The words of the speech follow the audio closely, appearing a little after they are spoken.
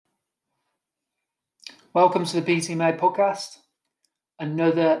Welcome to the PT Made podcast.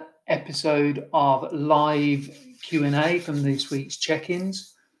 Another episode of live Q&A from this week's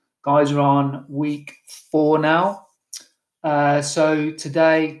check-ins. Guys are on week 4 now. So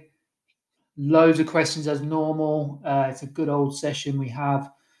today, loads of questions as normal. It's a good old session we have.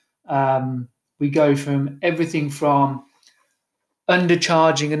 We go from everything from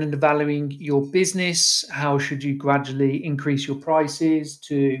undercharging and undervaluing your business, how should you gradually increase your prices,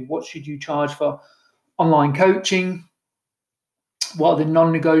 to what should you charge for online coaching, what are the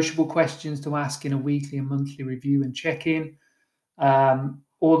non-negotiable questions to ask in a weekly and monthly review and check-in,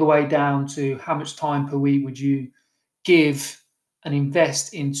 all the way down to how much time per week would you give and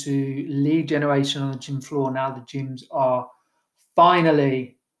invest into lead generation on the gym floor now the gyms are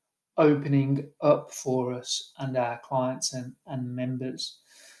finally opening up for us and our clients and members.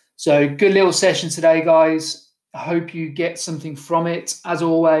 So good little session today, guys. I hope you get something from it. As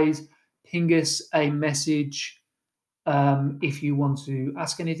always, ping us a message if you want to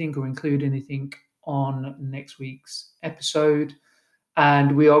ask anything or include anything on next week's episode.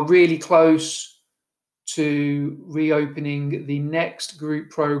 And we are really close to reopening the next group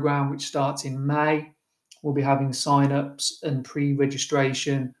program, which starts in May. We'll be having sign-ups and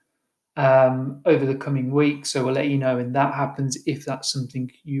pre-registration over the coming week. So we'll let you know when that happens, if that's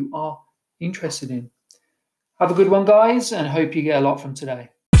something you are interested in. Have a good one, guys, and hope you get a lot from today.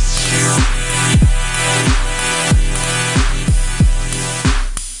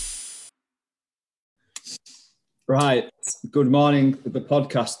 Right. Good morning, the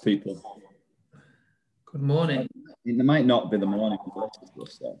podcast people. Good morning. It might not be the morning.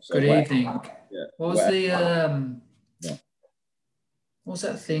 So good evening. Yeah. What was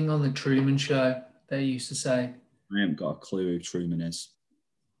that thing on the Truman Show they used to say? I haven't got a clue who Truman is.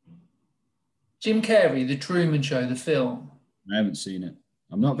 Jim Carrey, The Truman Show, the film. I haven't seen it.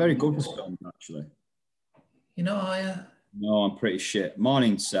 I'm not very good with films, actually. You're not, are you? No, I'm pretty shit.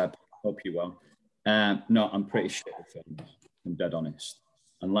 Morning, Seb. Hope you're well. No, I'm pretty shit with films. I'm dead honest.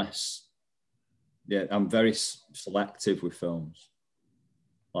 Unless, I'm very selective with films.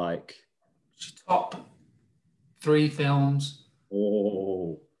 Like, top 3 films.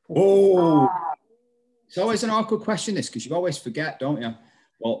 Oh. It's always an awkward question, this, because you always forget, don't you?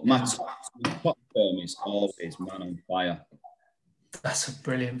 Well, my top film is always Man on Fire. That's a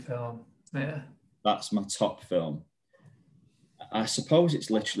brilliant film. Yeah. That's my top film. I suppose it's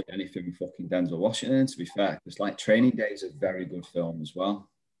literally anything with fucking Denzel Washington, to be fair. It's like Training Day is a very good film as well.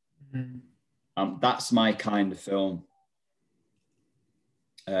 Mm-hmm. That's my kind of film.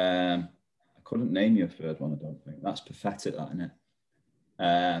 I couldn't name you a third one, I don't think. That's pathetic, that, isn't it?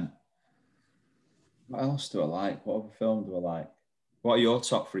 What else do I like? What other film do I like? What are your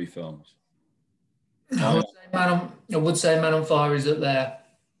top 3 films? I would say Man on Fire is up there.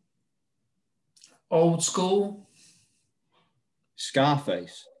 Old School.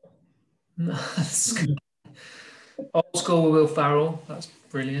 Scarface. Old School with Will Ferrell. That's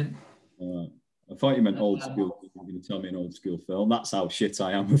brilliant. I thought you meant old school. You were going to tell me an old school film. That's how shit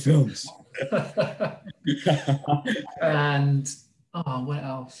I am with films. And, what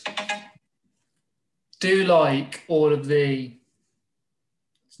else? Do like all of the...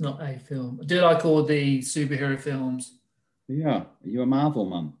 It's not a film. I do like all the superhero films. Yeah. Are you a Marvel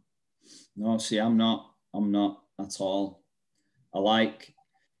man? No, see, I'm not at all. I like...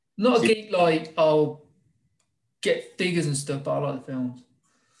 Not a geek like I'll get figures and stuff, but I like the films.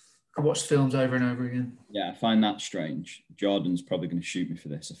 I can watch films over and over again. Yeah, I find that strange. Jordan's probably going to shoot me for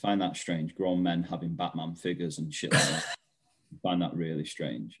this. I find that strange. Grown men having Batman figures and shit like that. I find that really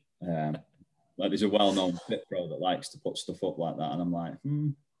strange. Like there's a well-known fit pro that likes to put stuff up like that, and I'm like,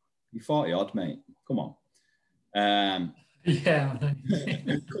 you're 40 odd, mate. Come on. Yeah.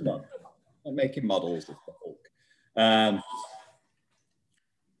 Come on. I'm making models of the Hulk.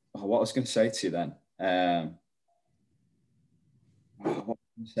 What I was going to say to you then.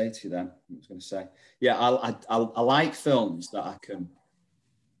 Yeah, I like films that I can.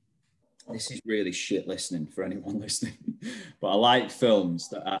 This is really shit listening for anyone listening, but I like films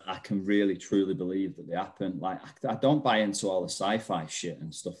that I can really truly believe that they happen. Like I don't buy into all the sci-fi shit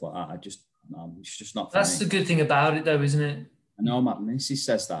and stuff like that. It's just not. That's the good thing about it, though, isn't it? I know my missus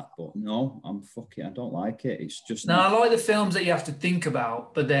says that, but no, I don't like it. It's just. No, I like the films that you have to think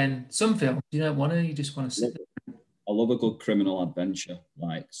about, but then some films you don't want to. You just want to sit there. I love a good criminal adventure,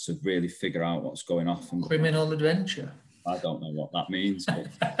 like to really figure out what's going on. Criminal adventure. I don't know what that means. But...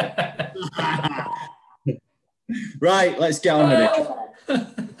 Right, let's get on with it.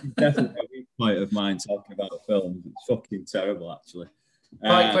 Definitely a weak point of mine talking about films. It's fucking terrible, actually.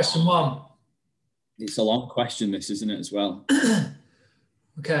 Right, question 1. It's a long question, this, isn't it, as well?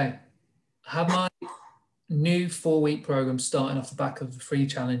 Okay. Have my new 4-week program starting off the back of the free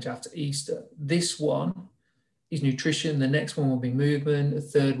challenge after Easter. This one is nutrition. The next one will be movement. The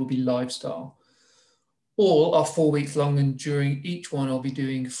third will be lifestyle. All are 4 weeks long, and during each one, I'll be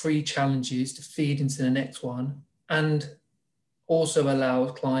doing free challenges to feed into the next one and also allow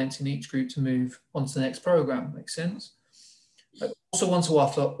clients in each group to move on to the next program. Makes sense? I also want to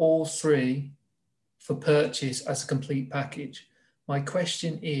offer all 3 for purchase as a complete package. My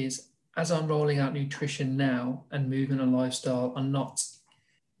question is, as I'm rolling out nutrition now and movement and lifestyle are not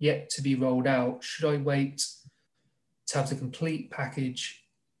yet to be rolled out, should I wait to have the complete package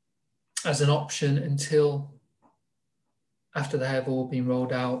as an option until after they have all been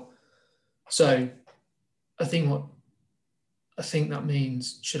rolled out? So I think that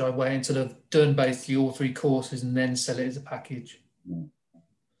means, should I wait until I've done basically all 3 courses and then sell it as a package?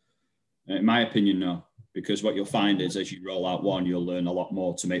 In my opinion, no, because what you'll find is as you roll out one, you'll learn a lot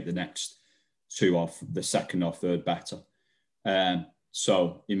more to make the next 2 or the second or third better.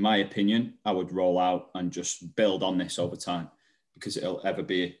 So in my opinion, I would roll out and just build on this over time, because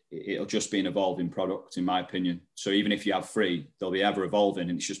it'll just be an evolving product, in my opinion. So even if you have 3, they'll be ever evolving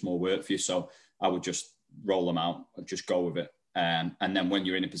and it's just more work for you. So I would just roll them out and just go with it. And then when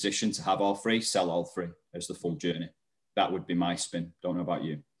you're in a position to have all 3, sell all 3 as the full journey. That would be my spin. Don't know about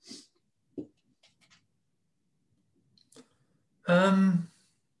you.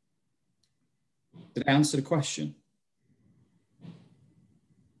 Did I answer the question?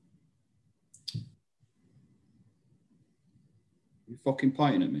 You're fucking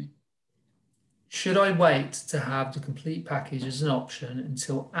pointing at me. Should I wait to have the complete package as an option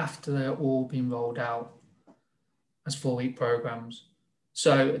until after they're all been rolled out as 4-week programs?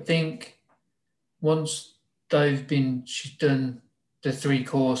 So I think once they've been done the 3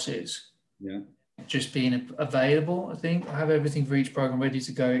 courses, just being available, I think I have everything for each program ready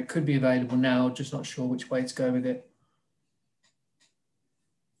to go. It could be available now, just not sure which way to go with it.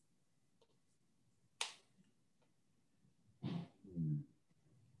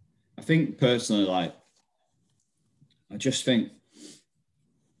 I think personally, I just think,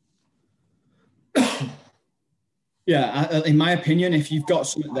 in my opinion, if you've got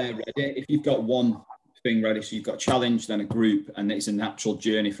something there ready, if you've got one thing ready, so you've got a challenge, then a group, and it's a natural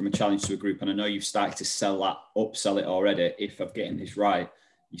journey from a challenge to a group. And I know you've started to upsell it already. If I'm getting this right,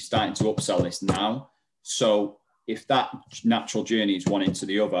 you're starting to upsell this now. So if that natural journey is one into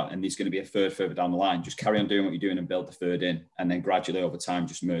the other, and there's going to be a third further down the line, just carry on doing what you're doing and build the third in, and then gradually over time,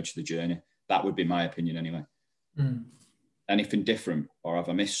 just merge the journey. That would be my opinion anyway. Anything different, or have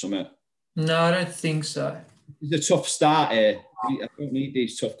I missed something? No, I don't think so. It's a tough start here. I don't need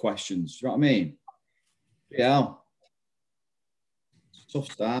these tough questions. You know what I mean? Yeah. It's a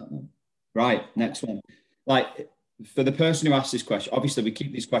tough start, man. Right, next one. For the person who asked this question, obviously we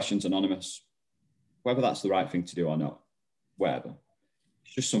keep these questions anonymous. Whether that's the right thing to do or not, whatever.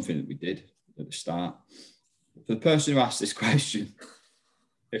 It's just something that we did at the start. For the person who asked this question,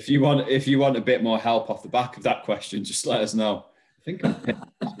 if you want a bit more help off the back of that question, just let us know. I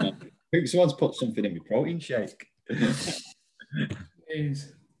think someone's put something in my protein shake.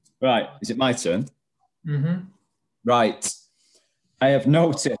 Right, is it my turn? Mm-hmm. Right. I have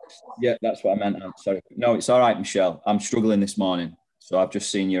noticed. Yeah, that's what I meant. I'm sorry. No, it's all right, Michelle. I'm struggling this morning. So I've just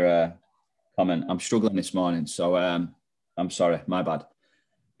seen your comment. I'm struggling this morning. So I'm sorry. My bad.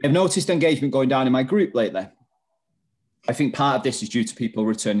 I've noticed engagement going down in my group lately. I think part of this is due to people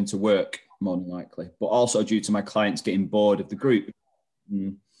returning to work, more than likely, but also due to my clients getting bored of the group.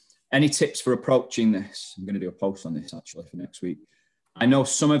 Any tips for approaching this? I'm going to do a post on this actually for next week. I know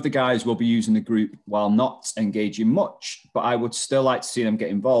some of the guys will be using the group while not engaging much, but I would still like to see them get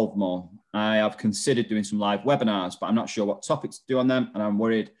involved more. I have considered doing some live webinars, but I'm not sure what topics to do on them, and I'm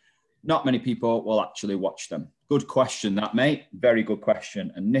worried not many people will actually watch them. Good question, that, mate. Very good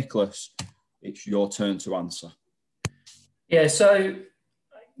question. And Nicholas, it's your turn to answer. Yeah, so,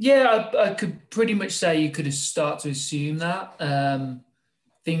 I could pretty much say you could start to assume that.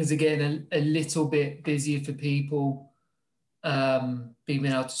 Things are getting a little bit busier for people. Being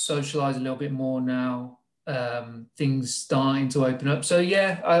able to socialize a little bit more now. Things starting to open up. So,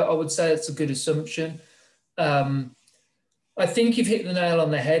 I would say that's a good assumption. I think you've hit the nail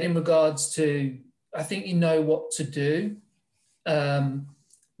on the head in regards to, I think you know what to do.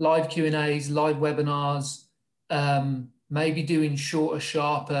 Live Q&As, live webinars, maybe doing shorter,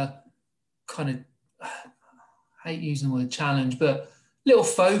 sharper, kind of, I hate using the word challenge, but little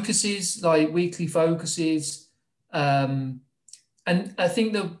focuses, like weekly focuses. And I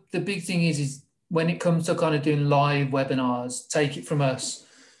think the big thing is when it comes to kind of doing live webinars, take it from us,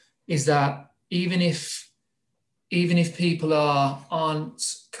 is that even if even if people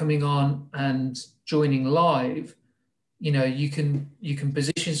aren't coming on and joining live, you know, you can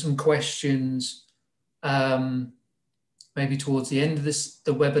position some questions maybe towards the end of the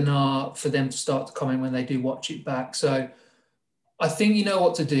webinar for them to start to comment when they do watch it back. So I think you know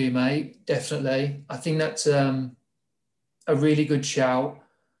what to do, mate. Definitely. I think that's a really good shout.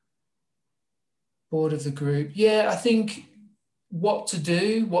 Board of the group. Yeah, I think what to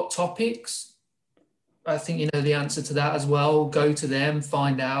do, what topics. I think you know the answer to that as well. Go to them,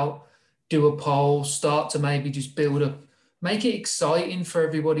 find out, do a poll, start to maybe just build up, make it exciting for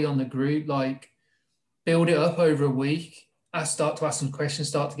everybody on the group, like build it up over a week. I start to ask some questions,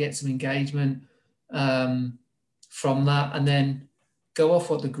 start to get some engagement from that, and then go off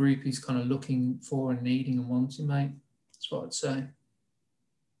what the group is kind of looking for and needing and wanting, mate. That's what I'd say.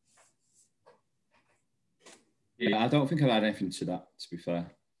 Yeah, I don't think I've had anything to that, to be fair.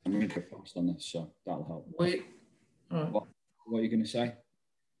 I'm going to go fast on this, so that'll help. Wait, all right. What are you going to say?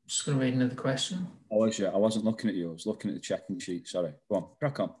 Just going to read another question. Oh, was you? I wasn't looking at you. I was looking at the checking sheet. Sorry. Go on,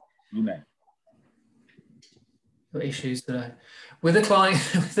 crack on. You may. Got issues today. With a client,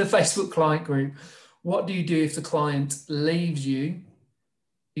 with the Facebook client group, what do you do if the client leaves you?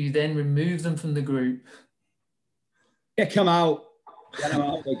 Do you then remove them from the group? Kick them out. Get them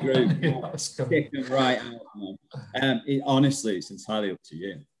out of the group. Kick them right out, man. Honestly, it's entirely up to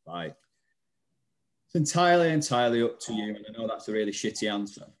you. Like, it's entirely up to you. And I know that's a really shitty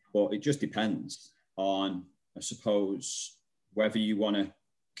answer, but it just depends on, I suppose, whether you want to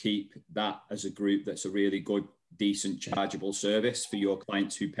keep that as a group that's a really good, decent, chargeable service for your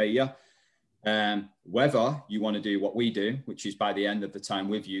clients who pay you. Whether you want to do what we do, which is by the end of the time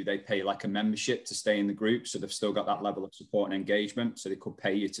with you, they pay like a membership to stay in the group. So they've still got that level of support and engagement. So they could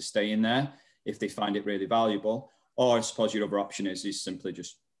pay you to stay in there if they find it really valuable. Or I suppose your other option is simply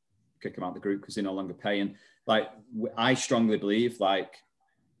just kick them out of the group because they're no longer paying. Like, I strongly believe, like,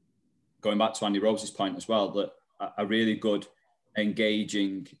 going back to Andy Rose's point as well, that a really good,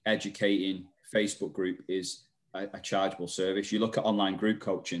 engaging, educating Facebook group is a chargeable service. You look at online group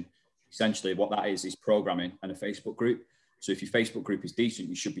coaching, essentially what that is programming and a Facebook group. So if your Facebook group is decent,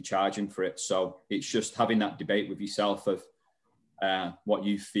 you should be charging for it. So it's just having that debate with yourself of what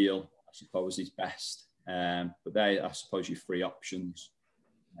you feel, I suppose, is best. But there, I suppose, your free options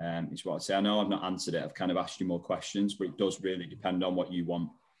is what I'd say. I know I've not answered it. I've kind of asked you more questions, but it does really depend on what you want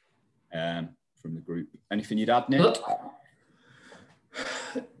from the group. Anything you'd add, Nick? Look,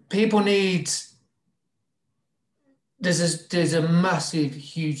 people need... There's a massive,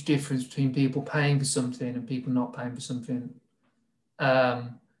 huge difference between people paying for something and people not paying for something.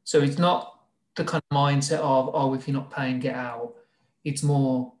 So it's not the kind of mindset of, oh, if you're not paying, get out. It's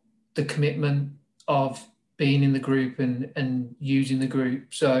more the commitment of being in the group and using the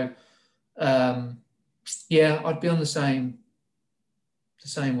group. So, yeah, I'd be on the same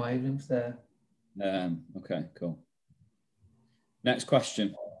wavelength there. Okay, cool. Next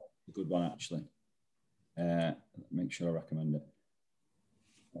question. A good one, actually. Make sure I recommend it.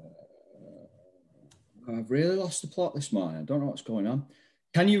 I've really lost the plot this morning. I don't know what's going on.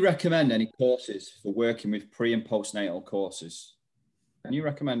 Can you recommend any courses for working with pre and postnatal courses? Can you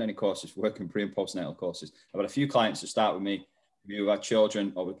recommend any courses for working pre and postnatal courses? I've had a few clients that start with me who have had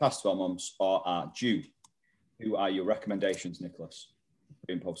children over the past 12 months or are due. Who are your recommendations, Nicholas?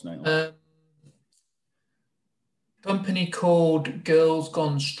 Pre and postnatal. Company called Girls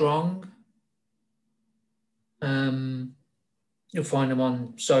Gone Strong. You'll find them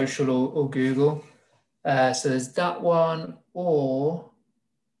on social or Google. So there's that one, or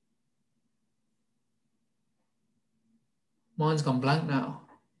mine's gone blank now.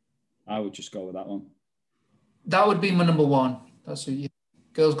 I would just go with that one. That would be my number one. That's it. Yeah.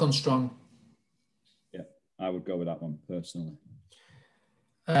 Girls Gone Strong. Yeah, I would go with that one personally.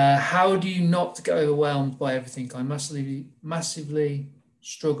 How do you not get overwhelmed by everything? I massively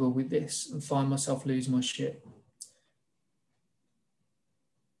struggle with this and find myself losing my shit.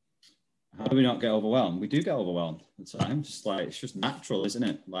 How do we not get overwhelmed? We do get overwhelmed at times. It's just natural, isn't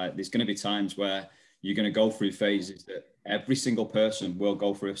it? Like, there's going to be times where you're going to go through phases that every single person will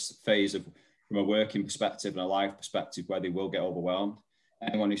go through a phase of, from a working perspective and a life perspective, where they will get overwhelmed.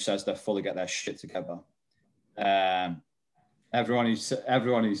 Anyone who says they're fully get their shit together, everyone who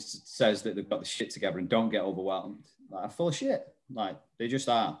says that they've got the shit together and don't get overwhelmed, are full of shit. Like, they just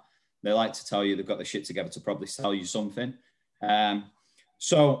are. They like to tell you they've got the shit together to probably sell you something.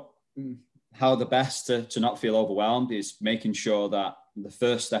 So how the best to not feel overwhelmed is making sure that the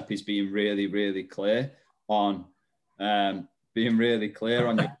first step is being really, really clear on being really clear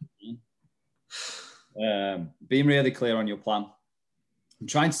on your plan. I'm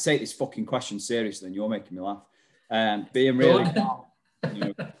trying to take this fucking question seriously and you're making me laugh. Being really, you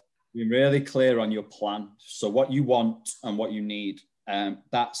know, being really clear on your plan. So what you want and what you need.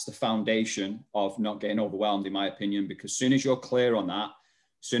 That's the foundation of not getting overwhelmed, in my opinion, because as soon as you're clear on that,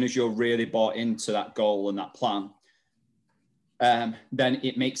 as soon as you're really bought into that goal and that plan, then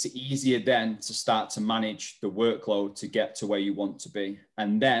it makes it easier then to start to manage the workload to get to where you want to be.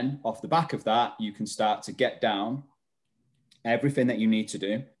 And then off the back of that, you can start to get down everything that you need to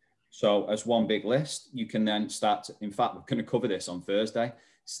do. So as one big list, you can then start to, in fact, we're going to cover this on Thursday,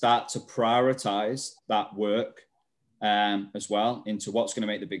 start to prioritize that work as well into what's going to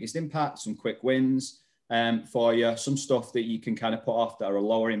make the biggest impact, some quick wins for you, some stuff that you can kind of put off that are a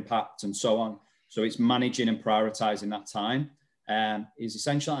lower impact and so on. So it's managing and prioritizing that time is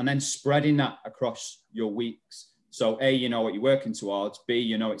essential, and then spreading that across your weeks. So A, you know what you're working towards, B,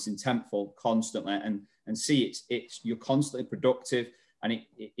 you know it's intentful constantly, and C, it's you're constantly productive, and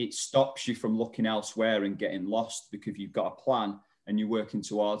it stops you from looking elsewhere and getting lost because you've got a plan and you're working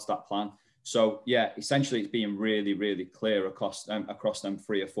towards that plan. So yeah, essentially it's being really, really clear across them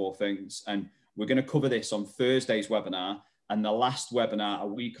 3 or 4 things. And we're going to cover this on Thursday's webinar, and the last webinar a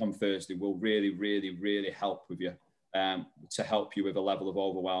week on Thursday will really, really, really help with you to help you with a level of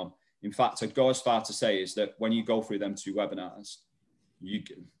overwhelm. In fact, I'd go as far to say is that when you go through them 2 webinars, as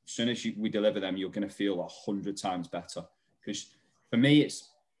soon as we deliver them, you're going to feel 100 times better. Because for me, it's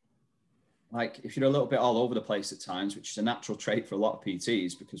like if you're a little bit all over the place at times, which is a natural trait for a lot of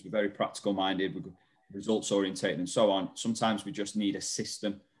PTs because we're very practical minded, we're results orientated and so on. Sometimes we just need a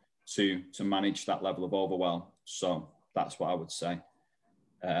system to manage that level of overwhelm. So that's what I would say.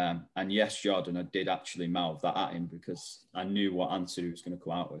 And yes, Jordan, I did actually mouth that at him because I knew what answer he was going to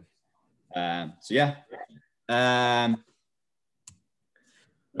come out with. So yeah.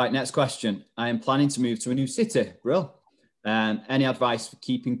 Right, next question. I am planning to move to a new city. Brill. Any advice for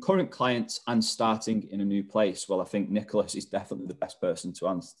keeping current clients and starting in a new place? Well, I think Nicholas is definitely the best person to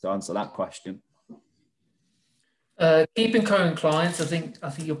answer that question. Keeping current clients, I think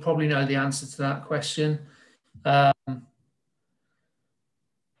you'll probably know the answer to that question.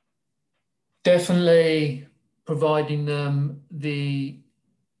 Definitely providing them the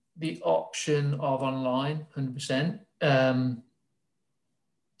option of online, 100%.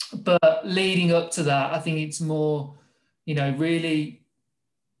 But leading up to that, I think it's more, really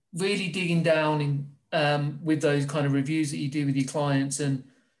digging down in with those kind of reviews that you do with your clients and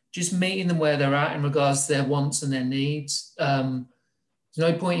just meeting them where they're at in regards to their wants and their needs. There's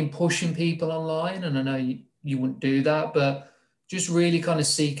no point in pushing people online, and I know you wouldn't do that, but just really kind of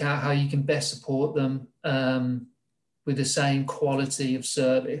seek out how you can best support them with the same quality of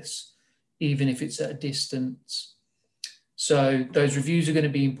service, even if it's at a distance. So those reviews are going to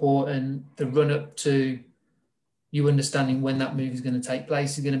be important. The run up to you understanding when that move is going to take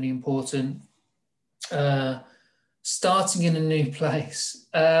place is going to be important. Starting in a new place.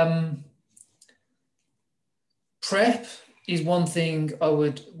 Prep is one thing I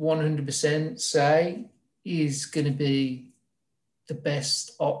would 100% say is going to be the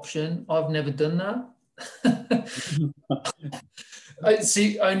best option. I've never done that. I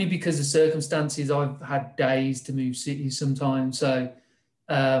see, only because of circumstances. I've had days to move cities sometimes.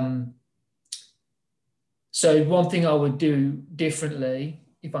 So one thing I would do differently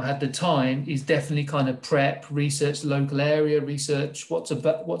if I had the time is definitely kind of prep, research the local area, research what's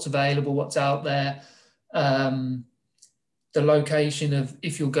available, what's out there, the location of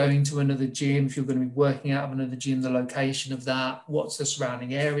if you're going to another gym, if you're going to be working out of another gym, the location of that, what's the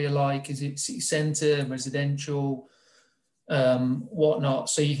surrounding area like? Is it city centre, residential, whatnot?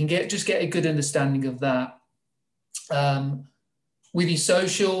 So you can get a good understanding of that. With your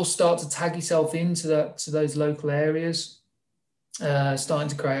social, start to tag yourself into those local areas, starting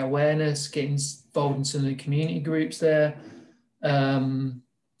to create awareness, getting involved in some of the community groups there,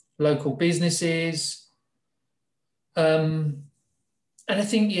 local businesses. And I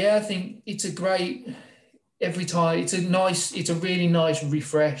think it's a great, every time, it's a really nice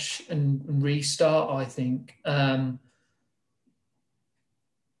refresh and restart, I think.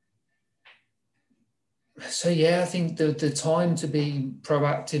 So yeah, I think the time to be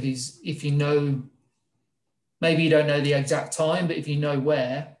proactive is if you know, maybe you don't know the exact time, but if you know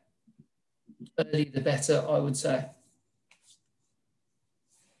where, early the better, I would say.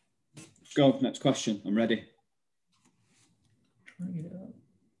 Go, next question. I'm ready.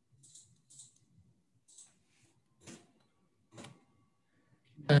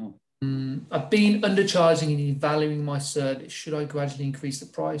 I've been undercharging and devaluing my service. Should I gradually increase the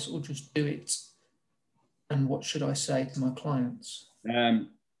price or just do it? And what should I say to my clients? You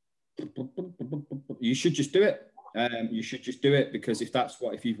should just do it. You should just do it because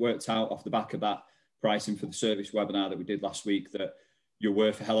if you've worked out off the back of that pricing for the service webinar that we did last week, that you're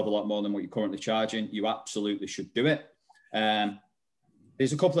worth a hell of a lot more than what you're currently charging, you absolutely should do it.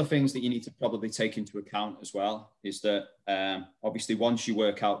 There's a couple of things that you need to probably take into account as well, is that obviously once you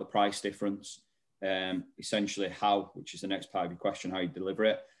work out the price difference, essentially how, which is the next part of your question, how you deliver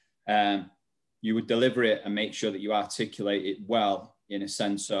it, you would deliver it and make sure that you articulate it well, in a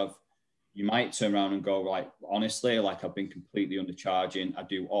sense of, you might turn around and go, like, honestly, like, I've been completely undercharging. I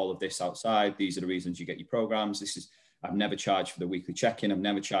do all of this outside. These are the reasons you get your programs. I've never charged for the weekly check-in. I've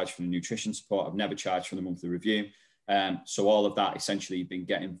never charged for the nutrition support. I've never charged for the monthly review. So all of that essentially you've been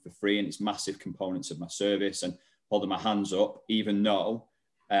getting for free, and it's massive components of my service, and holding my hands up, even though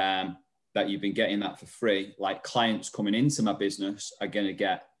that you've been getting that for free. Like, clients coming into my business are going to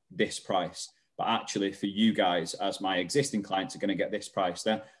get this price, but actually for you guys as my existing clients are going to get this price.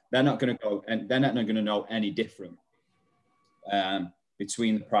 They're not going to go, and they're not going to know any different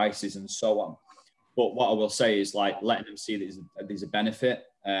between the prices and so on. But what I will say is, like, letting them see that there's a benefit,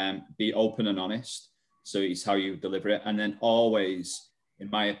 be open and honest. So it's how you deliver it. And then always, in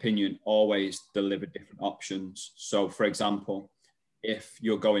my opinion, always deliver different options. So for example, if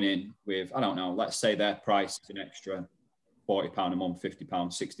you're going in with, I don't know, let's say their price is an extra £40 a month, £50,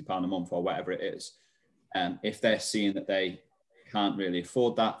 £60 a month, or whatever it is. If they're seeing that they can't really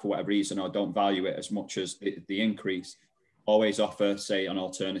afford that for whatever reason, or don't value it as much as the increase, always offer, say, an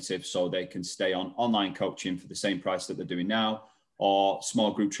alternative, so they can stay on online coaching for the same price that they're doing now, or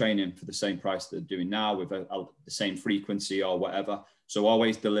small group training for the same price that they're doing now with the same frequency or whatever. So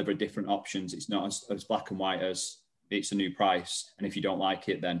always deliver different options. It's not as black and white as it's a new price, and if you don't like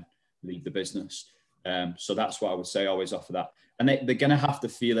it, then leave the business. So that's what I would say, always offer that. And they're going to have to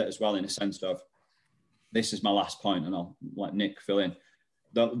feel it as well, in a sense of, this is my last point, and I'll let Nick fill in.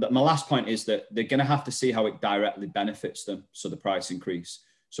 My last point is that they're going to have to see how it directly benefits them, so the price increase.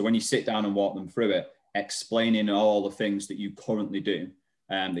 So when you sit down and walk them through it, explaining all the things that you currently do,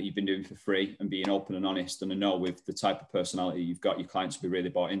 that you've been doing for free, and being open and honest. And I know with the type of personality you've got, your clients will be really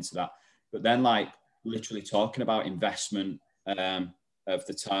bought into that. But then, like, literally talking about investment of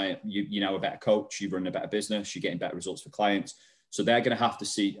the time, you know, a better coach, you run a better business, you're getting better results for clients. So they're going to have to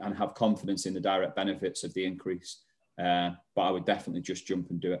see and have confidence in the direct benefits of the increase. But I would definitely just jump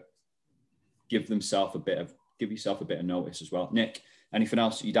and do it. Give yourself a bit of notice as well. Nick, anything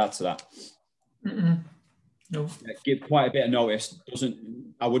else you'd add to that? No. Give quite a bit of notice.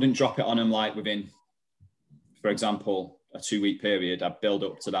 I wouldn't drop it on them like within, for example, a 2-week period. I'd build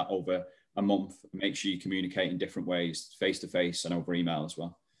up to that over a month. Make sure you communicate in different ways, face-to-face and over email as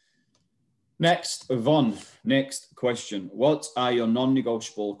well. Next, Yvonne, next question. What are your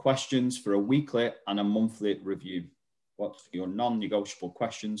non-negotiable questions for a weekly and a monthly review? What's your non-negotiable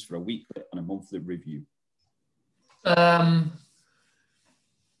questions for a weekly and a monthly review?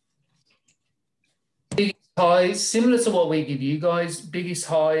 Biggest highs, similar to what we give you guys. Biggest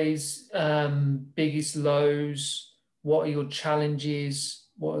highs, biggest lows. What are your challenges?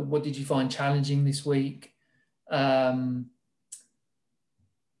 What did you find challenging this week?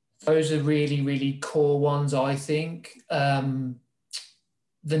 Those are really, really core ones, I think. The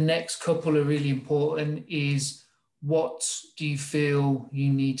next couple are really important. Is what do you feel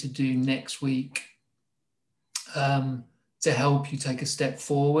you need to do next week to help you take a step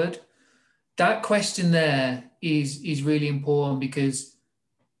forward? That question there is really important, because,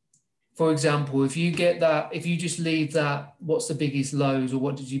 for example, if you just leave that, what's the biggest lows or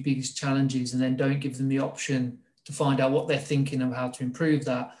what did your biggest challenges, and then don't give them the option to find out what they're thinking of how to improve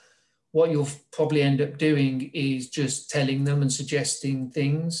that, what you'll probably end up doing is just telling them and suggesting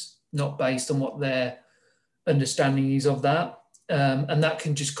things, not based on what their understanding is of that. And that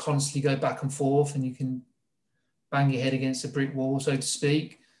can just constantly go back and forth, and you can bang your head against a brick wall, so to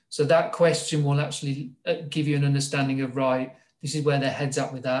speak. So that question will actually give you an understanding of, right, this is where their head's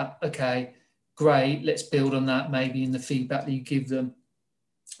at with that. Okay, great. Let's build on that, maybe in the feedback that you give them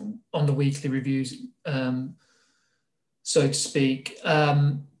on the weekly reviews, so to speak.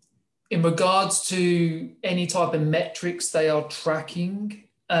 In regards to any type of metrics they are tracking,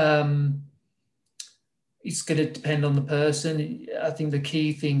 it's going to depend on the person. I think the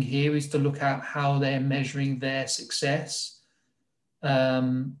key thing here is to look at how they're measuring their success,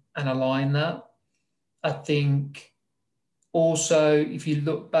 and align that. I think also, if you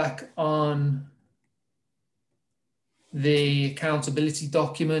look back on the accountability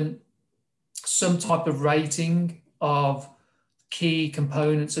document, some type of rating of key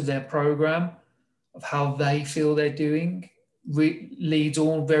components of their program, of how they feel they're doing, leads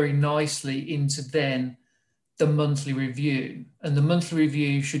all very nicely into then the monthly review. And the monthly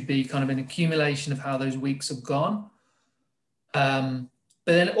review should be kind of an accumulation of how those weeks have gone.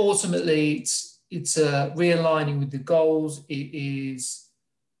 But then ultimately, realigning with the goals. It is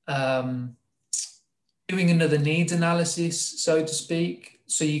doing another needs analysis, so to speak,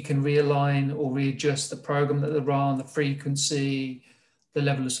 so you can realign or readjust the program that they're on, the frequency, the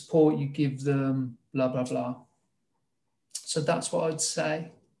level of support you give them, blah, blah, blah. So that's what I'd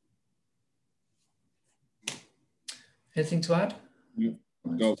say. Anything to add? Yeah.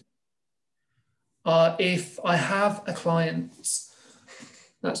 Go. If I have a client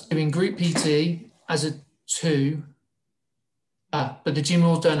that's doing group PT as a 2, but the gym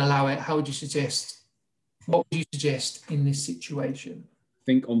rules don't allow it, what would you suggest in this situation? I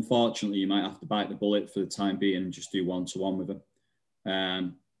think, unfortunately, you might have to bite the bullet for the time being and just do one-to-one with them.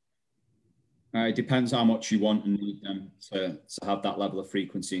 It depends how much you want and need them to have that level of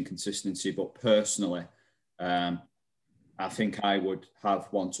frequency and consistency. But personally, I think I would have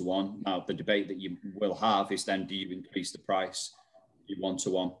one-to-one. Now, the debate that you will have is then, do you increase the price, do you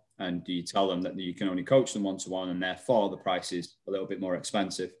one-to-one, and do you tell them that you can only coach them one-to-one and therefore the price is a little bit more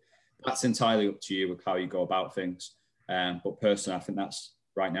expensive? That's entirely up to you with how you go about things. But personally, I think that's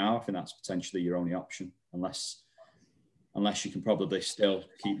potentially your only option, unless you can probably still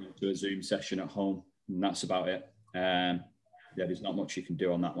keep them to a Zoom session at home, and that's about it. There's not much you can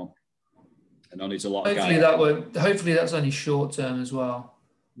do on that one. I know there's a lot of guys. Hopefully that's only short term as well.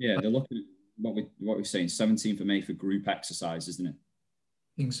 Yeah, they're looking at what we're saying, 17th of May for group exercise, isn't it?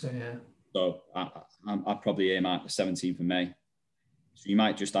 I think so, yeah. So I'd probably aim at the 17th of May. So you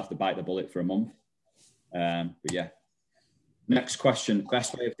might just have to bite the bullet for a month. But yeah. Next question,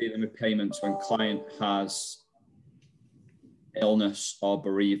 best way of dealing with payments when client has illness or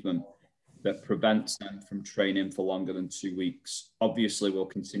bereavement that prevents them from training for longer than 2 weeks. Obviously, we'll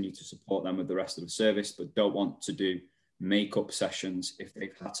continue to support them with the rest of the service, but don't want to do makeup sessions if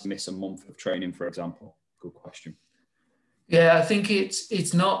they've had to miss a month of training, for example. Good question. Yeah, I think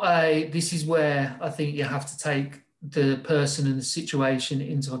it's not this is where I think you have to take the person and the situation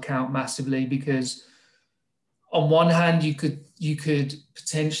into account massively, because on one hand, you could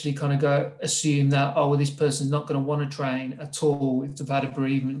potentially kind of assume that, oh, well, this person's not going to want to train at all if they've had a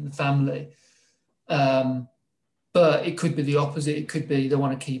bereavement in the family. But it could be the opposite. It could be they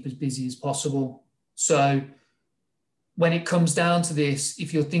want to keep as busy as possible. So when it comes down to this,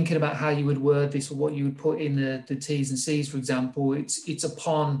 if you're thinking about how you would word this or what you would put in the T's and C's, for example, it's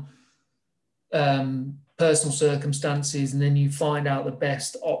upon personal circumstances, and then you find out the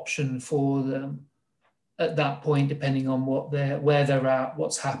best option for them at that point, depending on where they're at,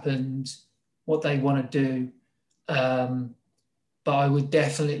 what's happened, what they want to do. But I would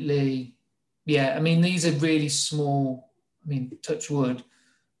definitely, I mean, these are really small. I mean, touch wood.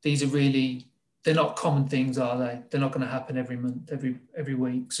 These are really, they're not common things, are they? They're not going to happen every month, every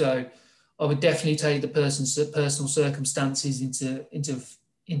week. So I would definitely take the person's personal circumstances into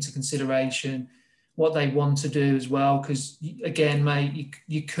consideration, what they want to do as well. Because again, mate,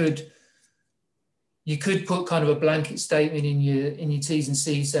 you could put kind of a blanket statement in your T's and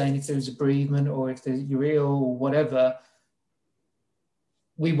C's saying if there's a bereavement or if you're ill or whatever,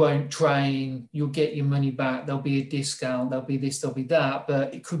 we won't train, you'll get your money back, there'll be a discount, there'll be this, there'll be that.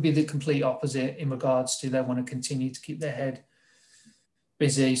 But it could be the complete opposite in regards to they want to continue to keep their head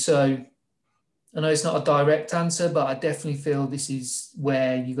busy. So I know it's not a direct answer, but I definitely feel this is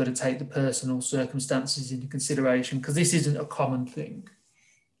where you've got to take the personal circumstances into consideration, because this isn't a common thing,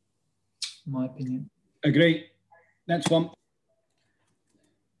 in my opinion. Agree. Next one.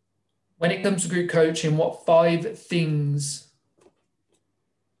 When it comes to group coaching, what 5 things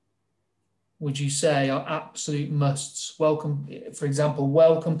would you say are absolute musts? Welcome, for example,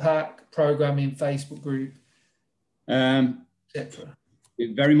 welcome pack, programming, Facebook group, etc.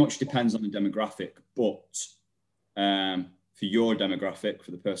 It very much depends on the demographic, but for your demographic,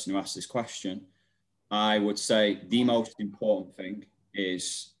 for the person who asked this question, I would say the most important thing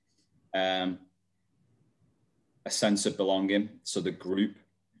is a sense of belonging. So the group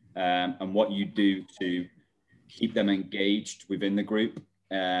and what you do to keep them engaged within the group.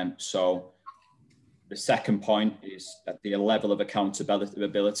 So the second point is at the level of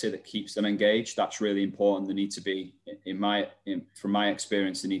accountability that keeps them engaged. That's really important. They need to be, from my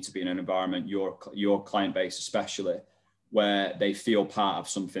experience, they need to be in an environment, your client base especially, where they feel part of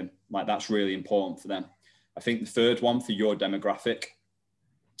something. Like, that's really important for them. I think the third one for your demographic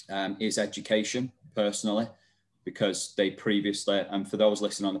is education, personally, because they previously, and for those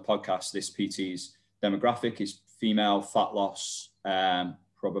listening on the podcast, this PT's demographic is female, fat loss,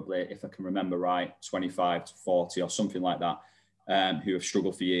 probably, if I can remember right, 25 to 40 or something like that, who have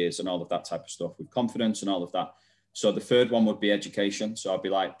struggled for years and all of that type of stuff with confidence and all of that. So the third one would be education. So I'd be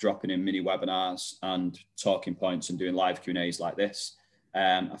like dropping in mini webinars and talking points and doing live Q&As like this.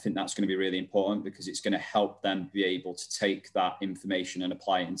 I think that's going to be really important because it's going to help them be able to take that information and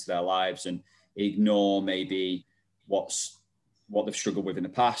apply it into their lives and ignore maybe what they've struggled with in the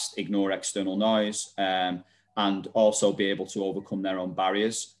past, ignore external noise, and also be able to overcome their own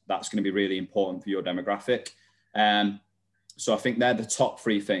barriers. That's going to be really important for your demographic. So I think they're the top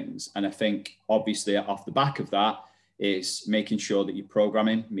three things. And I think obviously off the back of that is making sure that your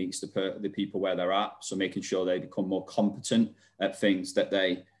programming meets the people where they're at. So making sure they become more competent at things that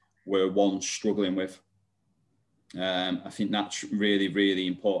they were once struggling with. I think that's really, really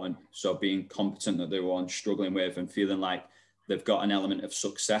important. So being competent that they were once struggling with and feeling like they've got an element of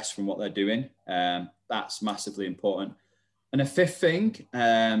success from what they're doing. That's massively important. And a fifth thing,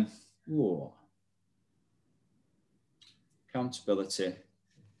 accountability,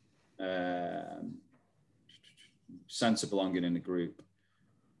 sense of belonging in the group.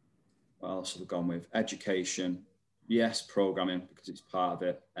 What else have we gone with? Education. Yes, programming, because it's part of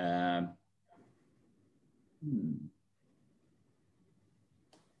it.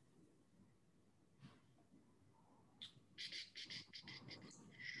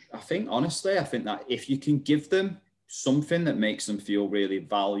 I think, honestly, that if you can give them something that makes them feel really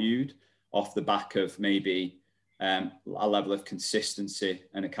valued off the back of maybe a level of consistency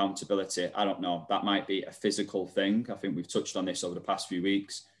and accountability, I don't know, that might be a physical thing. I think we've touched on this over the past few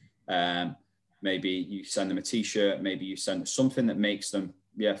weeks. Maybe you send them a t-shirt, maybe you send something that makes them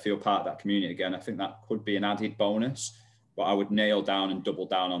feel part of that community again. I think that could be an added bonus, but I would nail down and double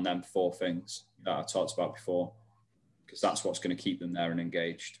down on them 4 things that I talked about before, because that's what's going to keep them there and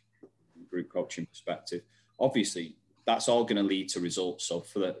engaged from a group coaching perspective. Obviously, that's all going to lead to results. So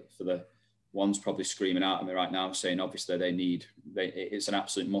for the ones probably screaming out at me right now saying, obviously it's an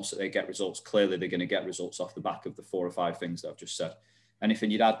absolute must that they get results. Clearly, they're going to get results off the back of the 4 or 5 things that I've just said. Anything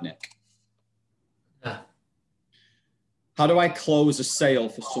you'd add, Nick? How do I close a sale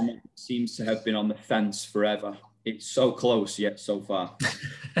for someone who seems to have been on the fence forever? It's so close yet so far.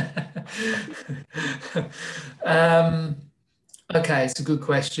 Okay, it's a good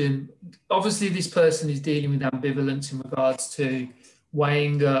question. Obviously, this person is dealing with ambivalence in regards to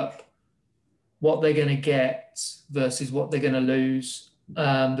weighing up what they're going to get versus what they're going to lose,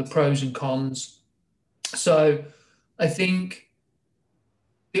 the pros and cons. So I think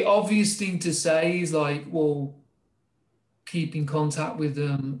the obvious thing to say is like, well, keep in contact with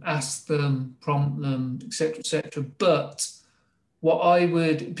them, ask them, prompt them, etc., etc. But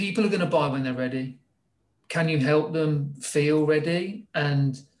people are going to buy when they're ready. Can you help them feel ready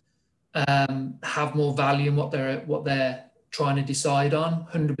and have more value in what they're trying to decide on?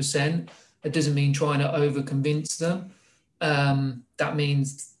 100%. It doesn't mean trying to over convince them. That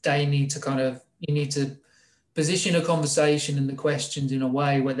means you need to position a conversation and the questions in a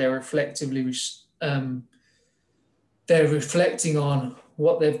way where they're reflecting on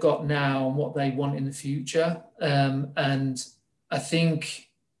what they've got now and what they want in the future. And I think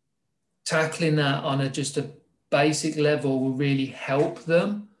tackling that on just a basic level will really help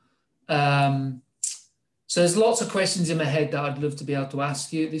them. So there's lots of questions in my head that I'd love to be able to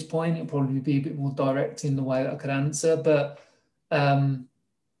ask you at this point. It'll probably be a bit more direct in the way that I could answer, but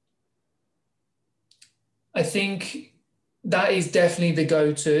I think that is definitely the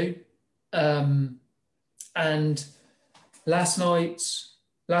go-to. And last night's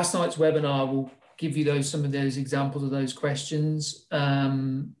webinar will give you some of those examples of those questions.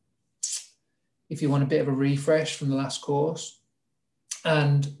 If you want a bit of a refresh from the last course.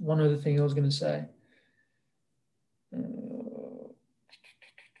 And one other thing I was going to say.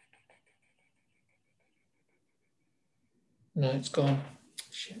 No, it's gone.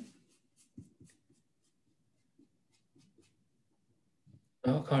 Shit.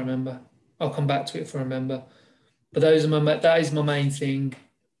 Oh, I can't remember. I'll come back to it if I remember. But that is my main thing,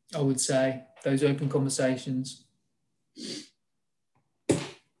 I would say, those open conversations.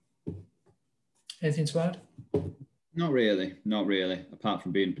 Anything to add? Not really, apart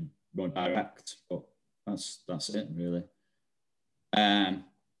from being more direct, but that's it, really.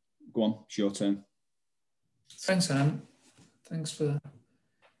 Go on, it's your turn. Thanks, Sam. Thanks for...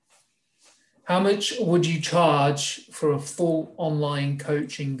 How much would you charge for a full online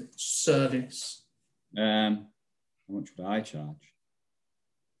coaching service? How much would I charge?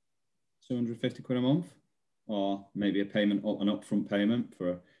 250 quid a month, or maybe an upfront payment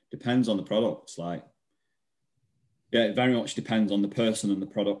depends on the products. It very much depends on the person and the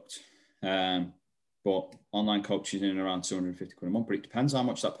product. But online coaching in around 250 quid a month, but it depends how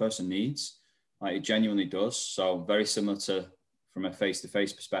much that person needs. It genuinely does. So very similar to from a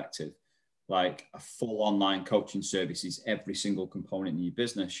face-to-face perspective, a full online coaching service is every single component in your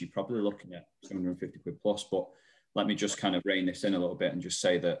business. You're probably looking at 250 quid plus, but let me just kind of rein this in a little bit and just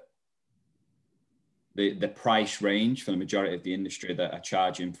say that the price range for the majority of the industry that are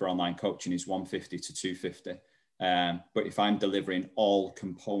charging for online coaching is 150 to 250. But if I'm delivering all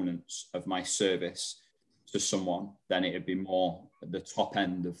components of my service to someone, then it would be more at the top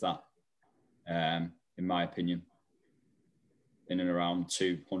end of that, in my opinion, in and around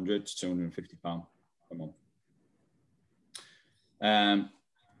 200 to 250 pounds a month.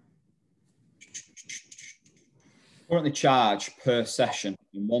 Currently charge per session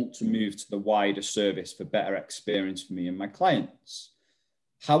and want to move to the wider service for better experience for me and my clients.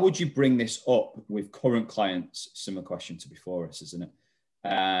 How would you bring this up with current clients? Similar question to before us, isn't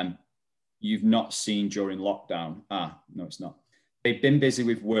it? You've not seen during lockdown. No, it's not. They've been busy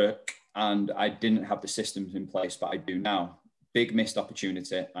with work and I didn't have the systems in place, but I do now. Big missed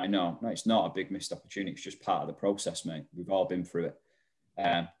opportunity. I know. No, it's not a big missed opportunity. It's just part of the process, mate. We've all been through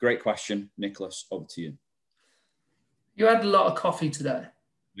it. Great question, Nicholas. Over to you. You had a lot of coffee today.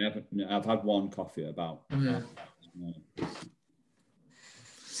 I've had one coffee about. Yeah.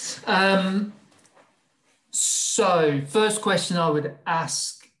 So first question I would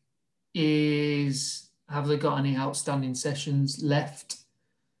ask is, have they got any outstanding sessions left?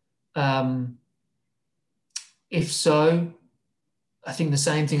 If so, I think the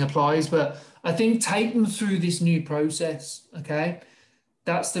same thing applies, but I think take them through this new process, okay?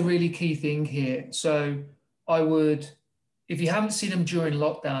 That's the really key thing here. So I would, if you haven't seen them during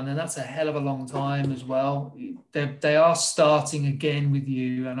lockdown, then that's a hell of a long time as well. They are starting again with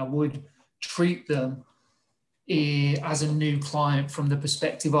you, and I would treat them as a new client from the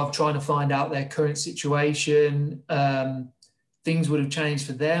perspective of trying to find out their current situation. Things would have changed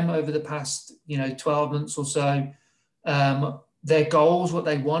for them over the past, 12 months or so. Their goals, what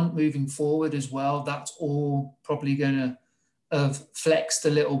they want moving forward as well, that's all probably going to have flexed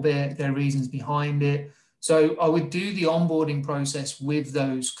a little bit, their reasons behind it. So I would do the onboarding process with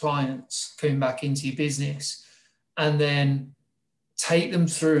those clients coming back into your business and then take them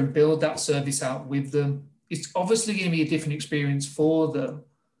through and build that service out with them. It's obviously going to be a different experience for them,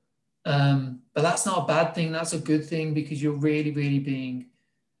 but that's not a bad thing. That's a good thing because you're really, really being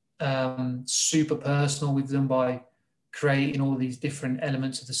super personal with them by creating all these different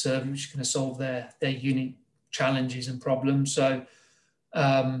elements of the service which are going to solve their unique challenges and problems. So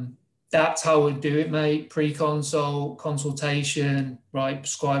that's how we'd do it, mate. Pre-consult, consultation, right?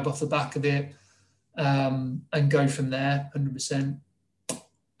 Prescribe off the back of it, and go from there, 100%.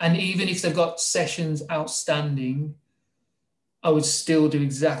 And even if they've got sessions outstanding, I would still do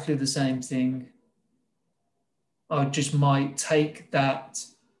exactly the same thing. I just might take that,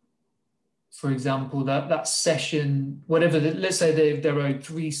 for example, that session, whatever, let's say they're owed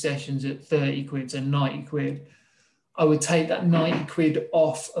 3 sessions at 30 quid, so 90 quid. I would take that 90 quid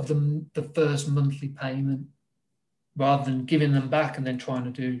off of the first monthly payment rather than giving them back and then trying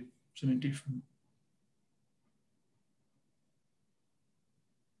to do something different.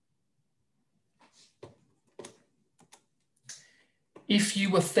 If you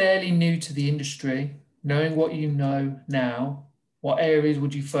were fairly new to the industry, knowing what you know now, what areas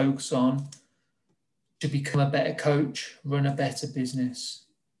would you focus on to become a better coach, run a better business?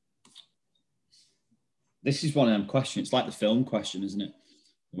 This is one of them questions. It's like the film question, isn't it?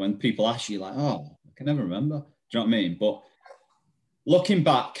 When people ask you, like, oh, I can never remember. Do you know what I mean? But looking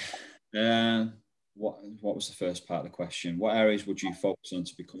back, what was the first part of the question? What areas would you focus on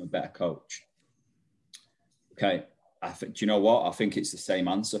to become a better coach? Okay, do you know what? I think it's the same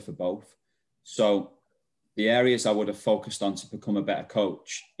answer for both. So the areas I would have focused on to become a better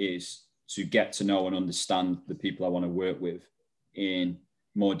coach is to get to know and understand the people I want to work with in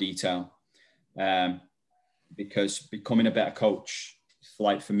more detail. Because becoming a better coach,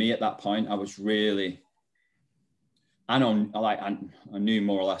 like for me at that point, I was really, I knew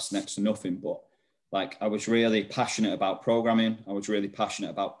more or less next to nothing, but like I was really passionate about programming. I was really passionate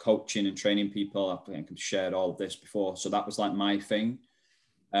about coaching and training people. I think I've shared all of this before. So that was like my thing.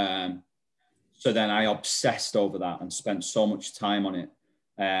 So then I obsessed over that and spent so much time on it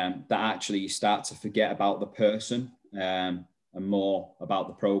that actually you start to forget about the person and more about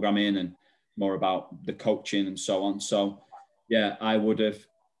the programming and more about the coaching and so on. So yeah, I would have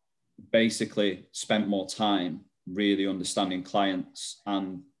basically spent more time really understanding clients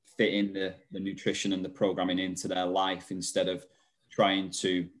and fitting the nutrition and the programming into their life instead of trying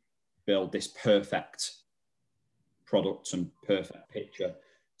to build this perfect product and perfect picture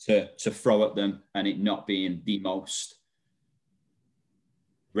to throw at them and it not being the most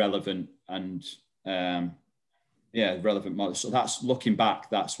relevant and relevant model. So that's looking back,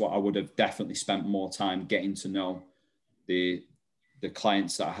 that's what I would have definitely spent more time getting to know the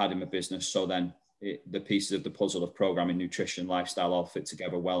clients that I had in my business. So then the pieces of the puzzle of programming, nutrition, lifestyle all fit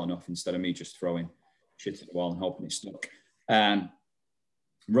together well enough instead of me just throwing shit at the wall and hoping it stuck.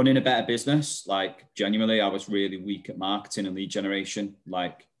 Running a better business, like genuinely, I was really weak at marketing and lead generation.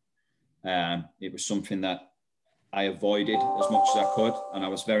 Like it was something that I avoided as much as I could. And I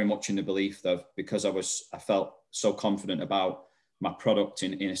was very much in the belief that because I felt so confident about my product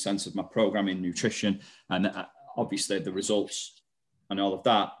in a sense of my programming, nutrition, and obviously the results and all of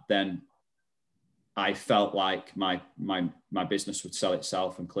that, then I felt like my business would sell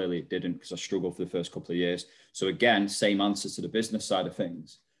itself, and clearly it didn't, because I struggled for the first couple of years. So again, same answer to the business side of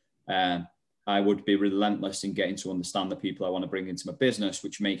things. I would be relentless in getting to understand the people I want to bring into my business,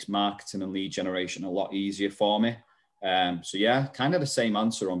 which makes marketing and lead generation a lot easier for me. So yeah, kind of the same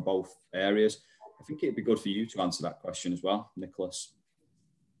answer on both areas. I think it'd be good for you to answer that question as well, Nicholas.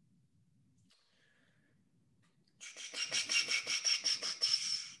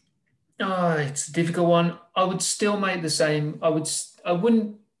 Oh, it's a difficult one. I would still make the same. I wouldn't. I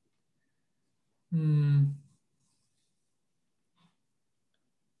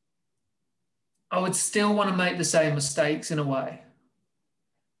would still want to make the same mistakes in a way,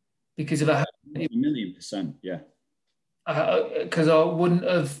 because if I had, 1,000,000%, yeah. Because I wouldn't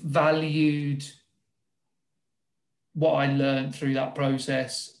have valued what I learned through that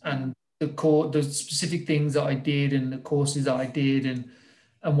process and the specific things that I did and the courses that I did and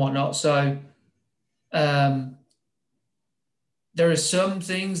whatnot. So there are some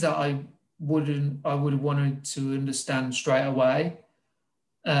things that I would have wanted to understand straight away.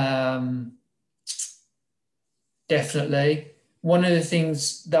 Definitely. One of the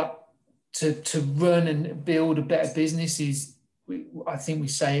things that to run and build a better business is, I think we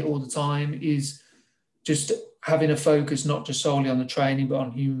say it all the time, is just having a focus not just solely on the training, but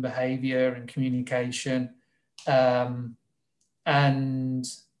on human behavior and communication. And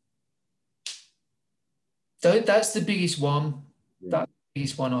that's the biggest one. Yeah. That's the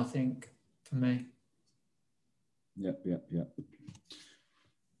biggest one, I think, for me. Yep.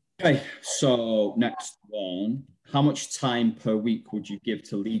 Okay, so next one. How much time per week would you give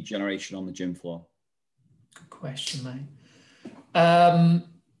to lead generation on the gym floor? Good question, mate.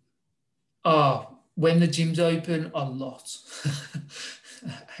 When the gym's open, a lot.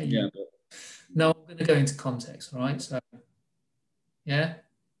 Yeah. No, I'm going to go into context, all right? So, yeah,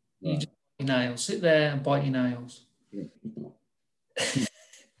 you just bite your nails. Sit there and bite your nails. Yeah.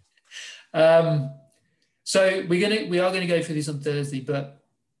 So we are going to go through this on Thursday, but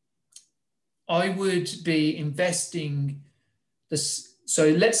I would be investing this. So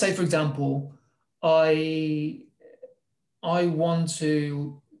let's say, for example, I want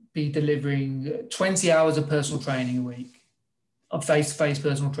to be delivering 20 hours of personal training a week, of face-to-face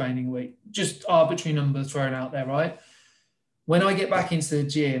personal training a week, just arbitrary number thrown out there, right? When I get back into the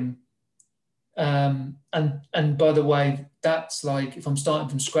gym, and by the way, that's like if I'm starting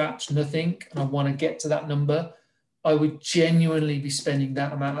from scratch, nothing, and I want to get to that number, I would genuinely be spending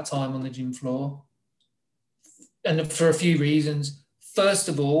that amount of time on the gym floor. And for a few reasons. First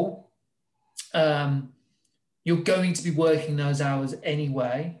of all, you're going to be working those hours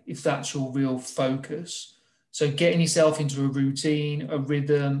anyway, if that's your real focus. So getting yourself into a routine, a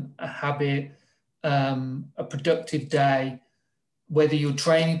rhythm, a habit, a productive day, whether you're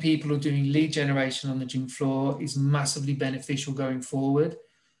training people or doing lead generation on the gym floor, is massively beneficial going forward.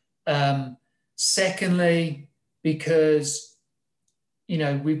 Secondly, because, you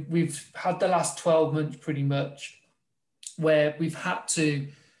know, we've had the last 12 months pretty much where we've had to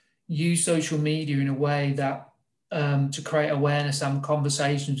use social media in a way that to create awareness and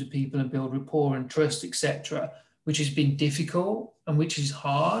conversations with people and build rapport and trust, etc., which has been difficult and which is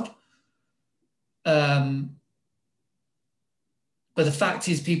hard. But the fact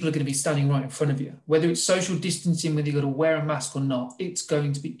is, people are going to be standing right in front of you. Whether it's social distancing, whether you've got to wear a mask or not, it's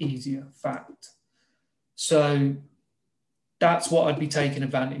going to be easier, fact. So that's what I'd be taking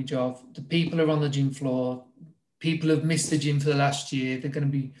advantage of. The people are on the gym floor. People have missed the gym for the last year. They're going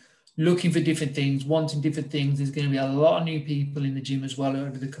to be looking for different things, wanting different things. There's going to be a lot of new people in the gym as well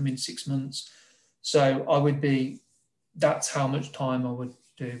over the coming 6 months. So that's how much time I would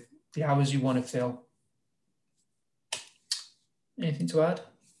do, the hours you want to fill. Anything to add?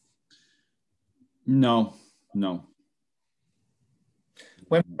 No.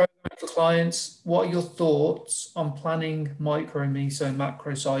 When programming for clients, what are your thoughts on planning micro, meso,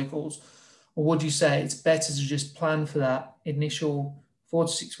 macro cycles? Or would you say it's better to just plan for that initial 4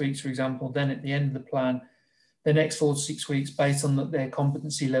 to 6 weeks, for example, then at the end of the plan, the next 4 to 6 weeks, based on their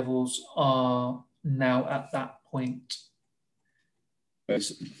competency levels are now at that point?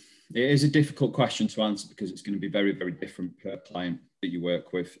 It is a difficult question to answer because it's going to be very, very different per client that you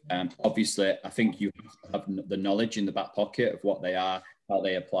work with. Obviously, I think you have to have the knowledge in the back pocket of what they are, how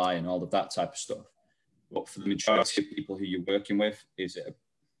they apply, and all of that type of stuff. But for the majority of people who you're working with, is it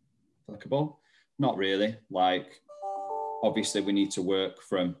applicable? Not really. Like, obviously, we need to work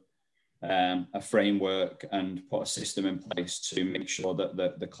from a framework and put a system in place to make sure that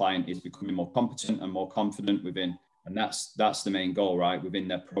the client is becoming more competent and more confident within. And that's the main goal, right? Within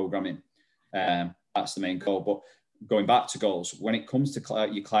their programming. That's the main goal. But going back to goals, when it comes to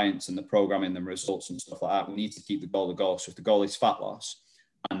your clients and the programming and results and stuff like that, we need to keep the goal the goal. So if the goal is fat loss,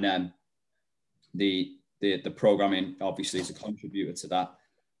 and then the programming obviously is a contributor to that,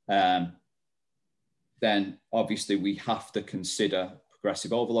 then obviously we have to consider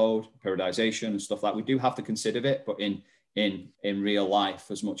progressive overload, periodization and stuff like that. We do have to consider it, but in real life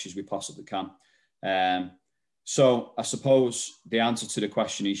as much as we possibly can. So I suppose the answer to the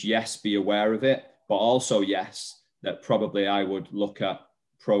question is yes, be aware of it, but also yes, that probably I would look at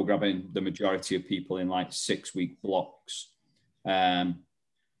programming the majority of people in like 6-week blocks,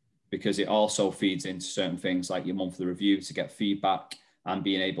 because it also feeds into certain things like your monthly review to get feedback and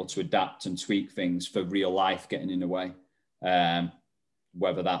being able to adapt and tweak things for real life getting in the way.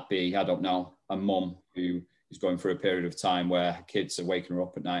 Whether that be, I don't know, a mum who is going through a period of time where her kids are waking her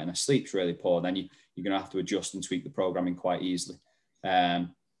up at night and her sleep's really poor, then you're going to have to adjust and tweak the programming quite easily.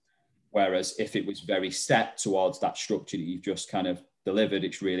 Whereas if it was very set towards that structure that you've just kind of delivered,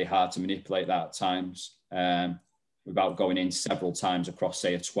 it's really hard to manipulate that at times without going in several times across,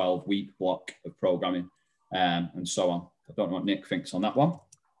 say, a 12-week block of programming and so on. I don't know what Nick thinks on that one.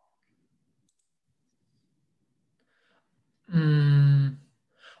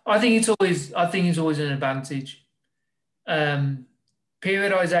 I think it's always an advantage.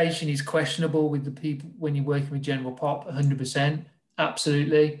 Periodization is questionable with the people when you're working with general pop, 100%,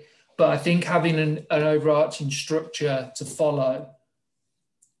 absolutely. But I think having an overarching structure to follow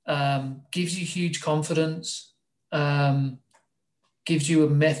gives you huge confidence, gives you a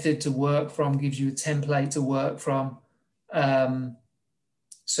method to work from, gives you a template to work from.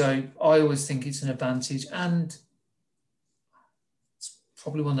 So I always think it's an advantage, and it's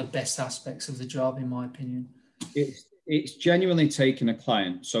probably one of the best aspects of the job, in my opinion. It's genuinely taking a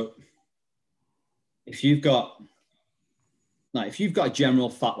client. So if you've got a general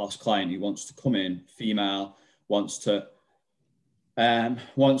fat loss client who wants to come in, female, wants to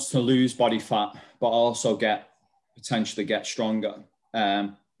lose body fat, but also potentially get stronger,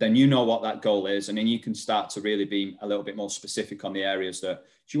 then you know what that goal is. And then you can start to really be a little bit more specific on the areas that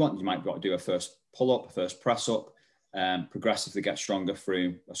you want. You might want to do a first pull up, a first press up, progressively get stronger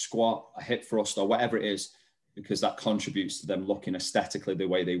through a squat, a hip thrust, or whatever it is, because that contributes to them looking aesthetically the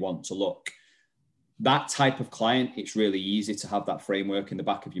way they want to look. That type of client, it's really easy to have that framework in the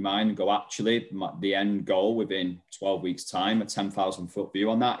back of your mind and go, actually, the end goal within 12 weeks time, a 10,000 foot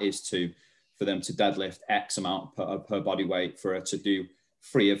view on that is for them to deadlift X amount of her body weight, for her to do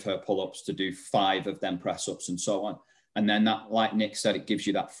 3 of her pull-ups, to do 5 of them press-ups and so on. And then that, like Nick said, it gives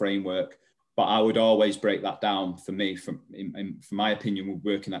you that framework. But I would always break that down for me, from my opinion,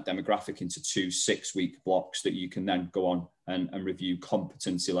 we're working that demographic into 2 6-week blocks that you can then go on and review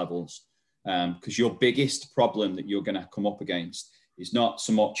competency levels. Because your biggest problem that you're going to come up against is not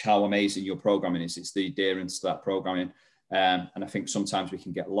so much how amazing your programming is, it's the adherence to that programming. And I think sometimes we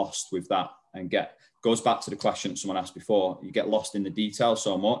can get lost with that and goes back to the question that someone asked before. You get lost in the detail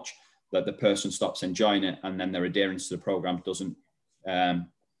so much that the person stops enjoying it, and then their adherence to the program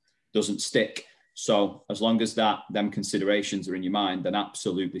doesn't stick. So as long as them considerations are in your mind, then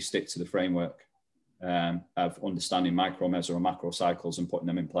absolutely stick to the framework of understanding micro, meso, and macro cycles and putting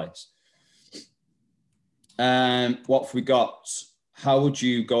them in place. What have we got? How would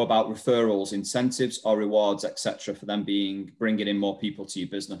you go about referrals, incentives or rewards, etc., for them bringing in more people to your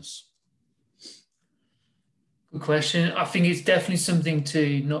business? Good question. I think it's definitely something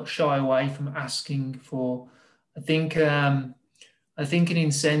to not shy away from asking for. I think an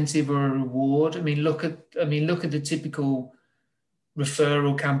incentive or a reward. Look at the typical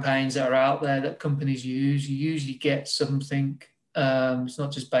referral campaigns that are out there that companies use. You usually get something. It's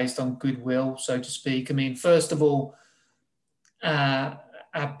not just based on goodwill, so to speak. First of all,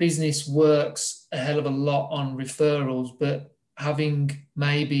 our business works a hell of a lot on referrals, but having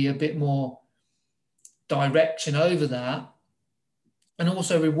maybe a bit more direction over that, and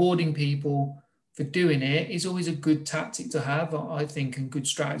also rewarding people for doing it, is always a good tactic to have, I think, and good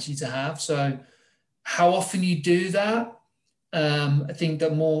strategy to have. So how often you do that, I think that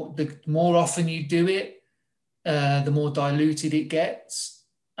the more often you do it, the more diluted it gets,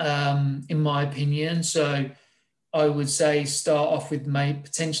 in my opinion. So I would say start off with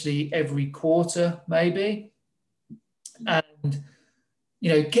potentially every quarter, maybe, and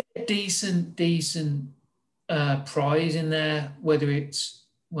get a decent prize in there. Whether it's,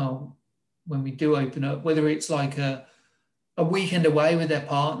 well, when we do open up, whether it's like a weekend away with their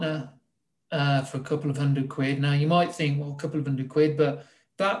partner for a couple of £100. Now you might think, well, a couple of £100, but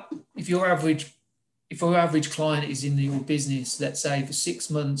that if your average client is in your business, let's say for 6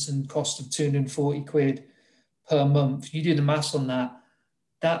 months and cost of £240 per month, you do the maths on that.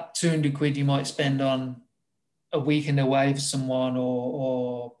 That £200 you might spend on a weekend away for someone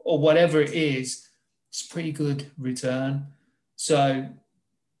or whatever it is, it's a pretty good return. So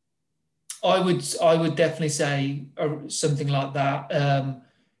I would definitely say something like that.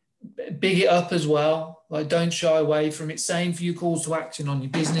 Big it up as well. Like, don't shy away from it. Same for your calls to action on your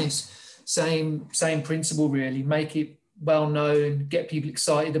business. Same principle, really. Make it well known. Get people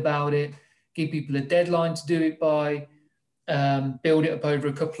excited about it. Give people a deadline to do it by. Build it up over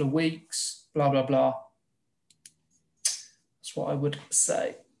a couple of weeks. Blah blah blah. That's what I would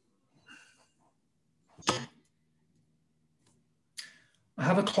say. I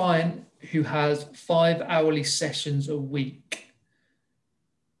have a client who has 5 hourly sessions a week.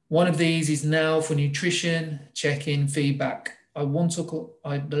 One of these is now for nutrition, check-in, feedback. I want to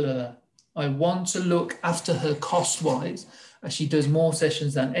look after her cost-wise, as she does more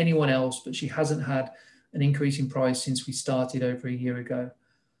sessions than anyone else, but she hasn't had an increase in price since we started over a year ago.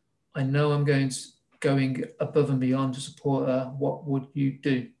 I know I'm going above and beyond to support her. What would you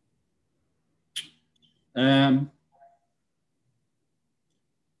do?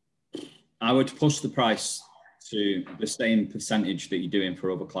 I would push the price to the same percentage that you're doing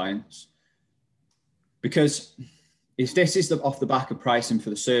for other clients. Because if this is off the back of pricing for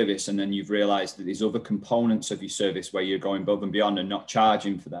the service, and then you've realized that there's other components of your service where you're going above and beyond and not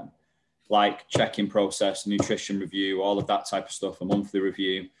charging for them, like check-in process, nutrition review, all of that type of stuff, a monthly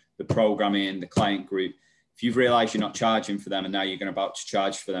review, the programming, the client group. If you've realized you're not charging for them and now you're about to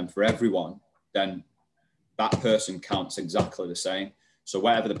charge for them for everyone, then that person counts exactly the same. So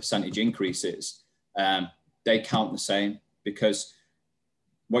whatever the percentage increase is, they count the same, because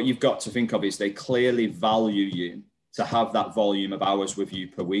what you've got to think of is they clearly value you to have that volume of hours with you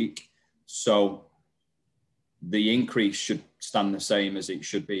per week. So the increase should stand the same as it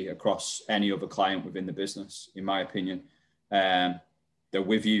should be across any other client within the business, in my opinion. They're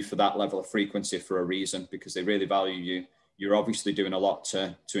with you for that level of frequency for a reason, because they really value you. You're obviously doing a lot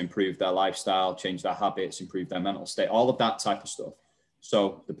to improve their lifestyle, change their habits, improve their mental state, all of that type of stuff.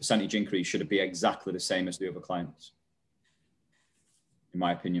 So the percentage increase should be exactly the same as the other clients, in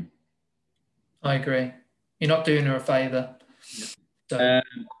my opinion. I agree. You're not doing her a favour. So.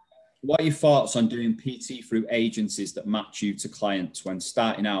 What are your thoughts on doing PT through agencies that match you to clients when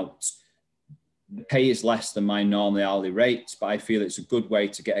starting out? The pay is less than my normal hourly rate, but I feel it's a good way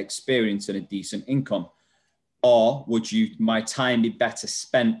to get experience and a decent income. Or would my time be better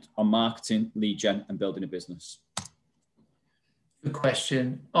spent on marketing, lead gen, and building a business? Good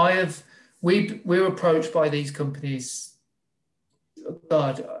question. We're approached by these companies,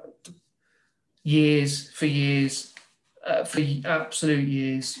 years, for absolute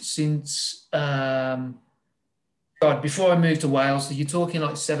years, since before I moved to Wales. So you're talking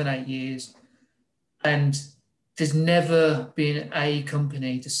like 7-8 years, and there's never been a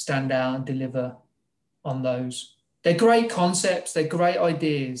company to stand out and deliver on those. They're great concepts, they're great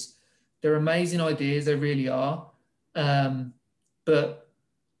ideas, they're amazing ideas, they really are. But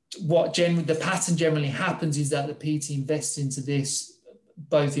the pattern generally happens is that the PT invests into this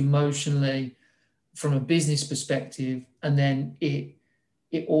both emotionally from a business perspective, and then it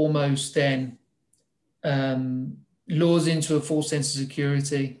almost then lures into a false sense of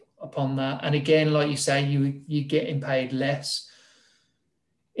security upon that. And again, like you say, you're getting paid less.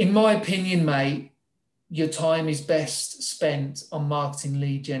 In my opinion, mate, your time is best spent on marketing,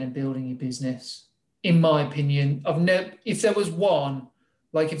 lead gen, and building your business. In my opinion, if there was one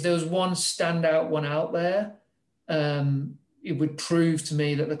standout one out there, it would prove to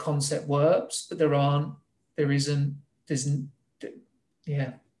me that the concept works, but there isn't.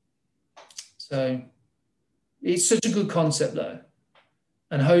 So it's such a good concept though.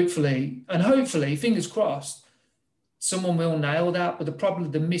 And hopefully, fingers crossed, someone will nail that. But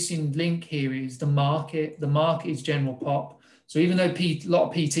the missing link here is the market. The market is general pop. So even though a lot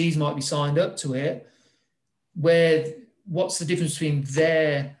of PTs might be signed up to it, what's the difference between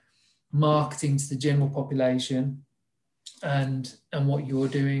their marketing to the general population and what you're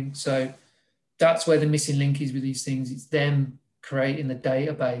doing? So that's where the missing link is with these things. It's them creating the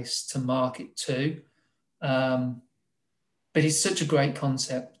database to market to. But it's such a great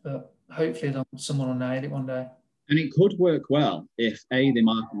concept that hopefully someone will nail it one day. And it could work well if they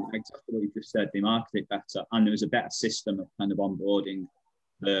market exactly what you just said, they market it better, and there was a better system of kind of onboarding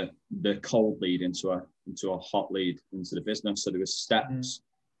the cold lead into a hot lead into the business. So there was steps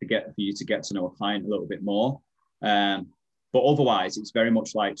for you to get to know a client a little bit more. But otherwise, it's very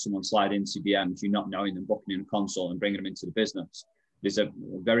much like someone sliding into DMs, you not knowing them, booking in a consult and bringing them into the business. There's a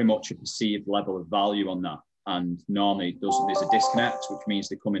very much a perceived level of value on that. And normally there's a disconnect, which means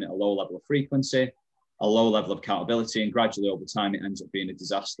they come in at a low level of frequency, a low level of accountability, and gradually over time, it ends up being a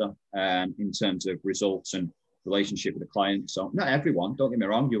disaster in terms of results and relationship with the client. So not everyone, don't get me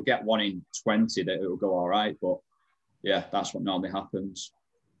wrong, you'll get 1 in 20 that it will go all right, but yeah, that's what normally happens.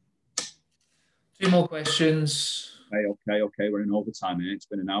 2 more questions. Okay, we're in overtime here. It's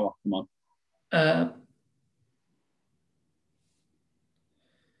been an hour, come on.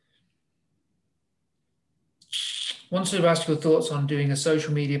 Want to ask your thoughts on doing a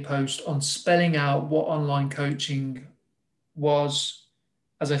social media post on spelling out what online coaching was,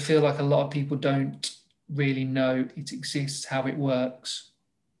 as I feel like a lot of people don't really know it exists, how it works.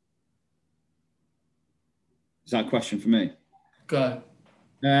 Is that a question for me? Go.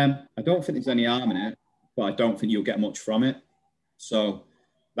 I don't think there's any harm in it, but I don't think you'll get much from it. So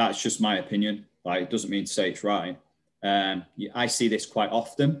that's just my opinion. Like, it doesn't mean to say it's right. I see this quite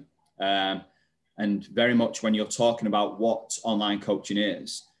often. And very much when you're talking about what online coaching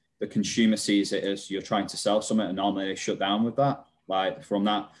is, the consumer sees it as you're trying to sell something, and normally they shut down with that, like from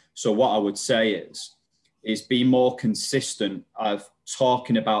that. So what I would say is be more consistent of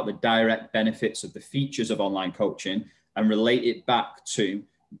talking about the direct benefits of the features of online coaching and relate it back to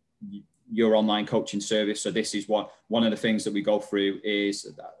your online coaching service. So this is one of the things that we go through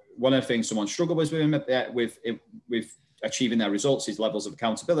is one of the things someone struggles with achieving their results is levels of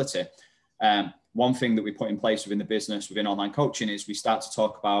accountability. One thing that we put in place within the business, within online coaching, is we start to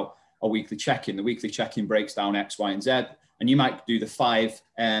talk about a weekly check-in. The weekly check-in breaks down X, Y, and Z. And you might do the 5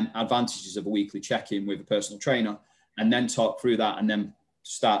 advantages of a weekly check-in with a personal trainer, and then talk through that, and then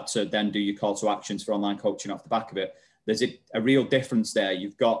start to then do your call to actions for online coaching off the back of it. There's a real difference there.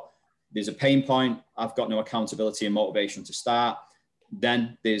 There's a pain point. I've got no accountability and motivation to start.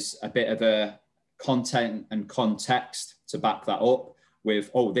 Then there's a bit of a content and context to back that up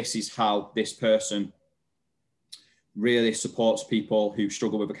with, this is how this person really supports people who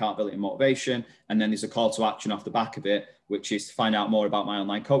struggle with accountability and motivation. And then there's a call to action off the back of it, which is to find out more about my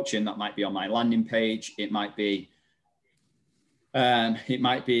online coaching. That might be on my landing page. It might be on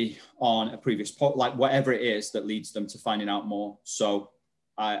a previous post, like whatever it is that leads them to finding out more. So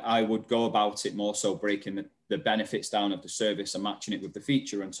I would go about it more so breaking the benefits down of the service and matching it with the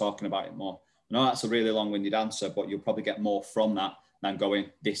feature and talking about it more. I know that's a really long-winded answer, but you'll probably get more from that than going,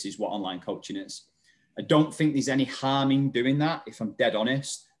 this is what online coaching is. I don't think there's any harm in doing that, if I'm dead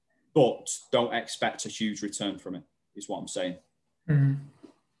honest, but don't expect a huge return from it, is what I'm saying. Mm-hmm.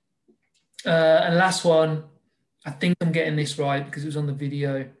 And last one, I think I'm getting this right because it was on the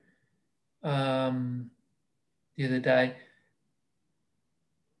video the other day.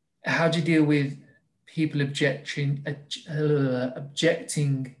 How do you deal with people objecting the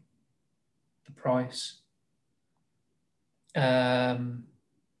price?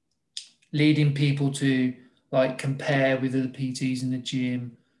 Leading people to like compare with other PTs in the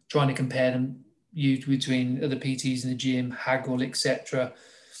gym, trying to compare them between other PTs in the gym, haggle, etc.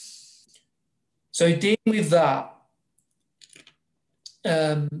 So dealing with that,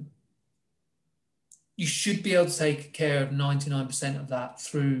 you should be able to take care of 99% of that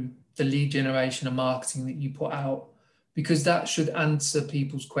through the lead generation and marketing that you put out, because that should answer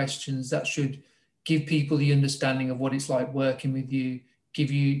people's questions. That should give people the understanding of what it's like working with you,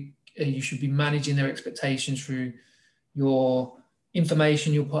 you should be managing their expectations through your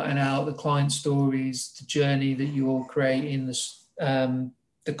information you're putting out, the client stories, the journey that you're creating,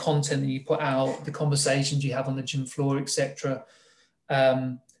 the content that you put out, the conversations you have on the gym floor, etc.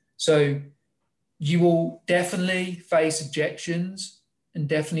 So you will definitely face objections and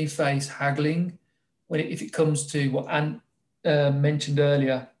definitely face haggling if it comes to what Ant mentioned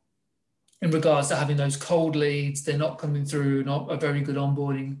earlier in regards to having those cold leads. They're not coming through, not a very good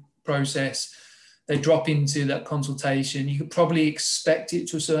onboarding process. They drop into that consultation. You could probably expect it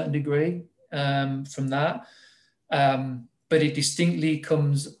to a certain degree from that. But it distinctly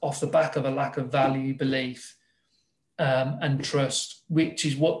comes off the back of a lack of value, belief, and trust, which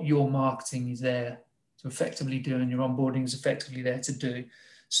is what your marketing is there to effectively do, and your onboarding is effectively there to do.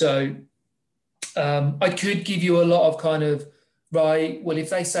 So I could give you a lot of kind of, right, well, if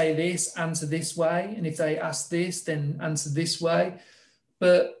they say this, answer this way. And if they ask this, then answer this way.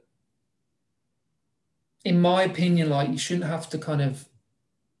 But in my opinion, like, you shouldn't have to kind of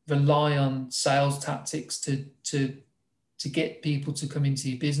rely on sales tactics to get people to come into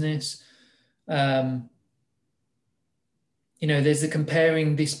your business. There's the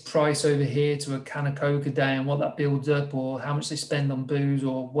comparing this price over here to a can of Coke a day and what that builds up, or how much they spend on booze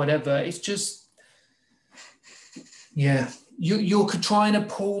or whatever. It's just, you're trying to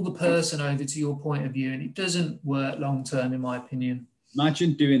pull the person over to your point of view, and it doesn't work long term, in my opinion.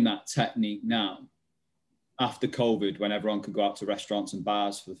 Imagine doing that technique now after COVID, when everyone could go out to restaurants and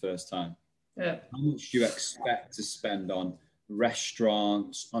bars for the first time. Yeah. How much do you expect to spend on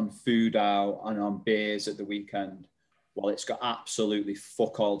restaurants, on food out, and on beers at the weekend? Well, it's got absolutely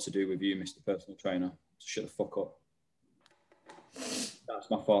fuck all to do with you, Mr. Personal Trainer. So shut the fuck up.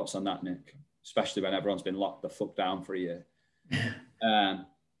 That's my thoughts on that, Nick. Especially when everyone's been locked the fuck down for a year.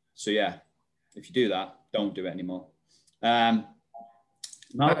 So yeah, if you do that, don't do it anymore. Now,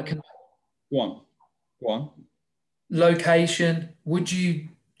 go on. Location. Would you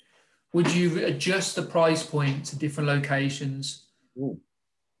adjust the price point to different locations? Ooh.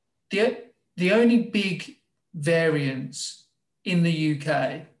 The only big variance in the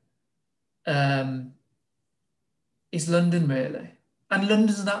UK is London, really. And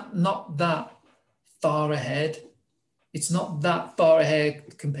London's not that far ahead. It's not that far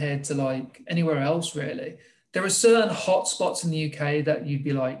ahead compared to like anywhere else, really. There are certain hot spots in the UK that you'd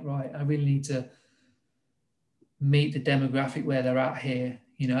be like, right, I really need to meet the demographic where they're at here,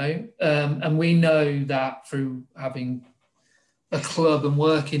 and we know that through having a club and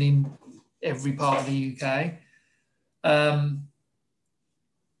working in every part of the UK.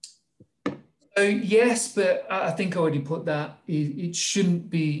 So yes, but I think I already put that. It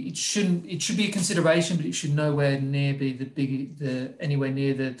should be a consideration, but it should nowhere near be anywhere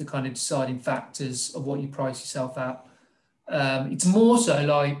near the kind of deciding factors of what you price yourself at. It's more so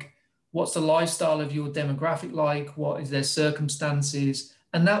like, what's the lifestyle of your demographic like? What is their circumstances?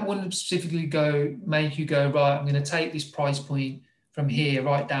 And that wouldn't specifically make you go, right, I'm going to take this price point from here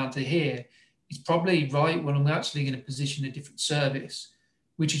right down to here. It's probably right when I'm actually going to position a different service,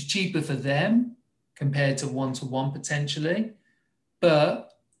 which is cheaper for them compared to one-to-one potentially.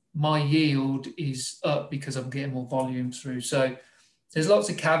 But my yield is up because I'm getting more volume through. So there's lots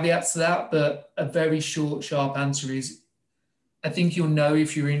of caveats to that, but a very short, sharp answer is, I think you'll know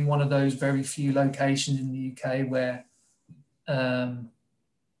if you're in one of those very few locations in the UK where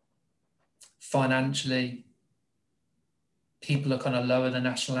financially people are kind of lower than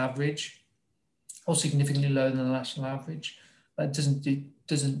national average, or significantly lower than the national average. But it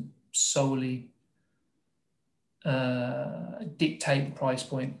doesn't solely dictate the price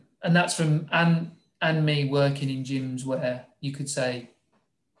point. And that's from and me working in gyms where you could say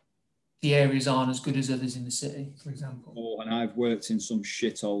the areas aren't as good as others in the city, for example. Oh, and I've worked in some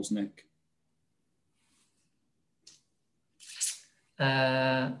shitholes, Nick.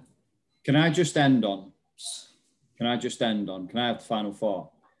 Can I have the final thought?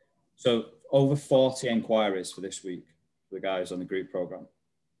 So over 40 inquiries for this week for the guys on the group program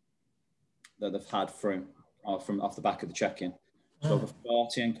that they've had from off the back of the check-in. So over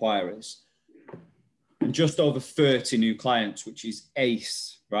 40 inquiries and just over 30 new clients, which is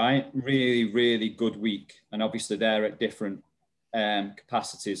ace, right? Really, really good week. And obviously they're at different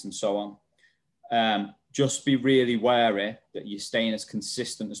capacities and so on. Just be really wary that you're staying as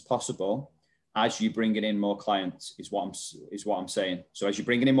consistent as possible as you bringing in more clients is what I'm saying. So as you're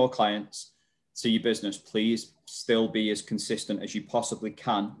bringing in more clients to your business, please still be as consistent as you possibly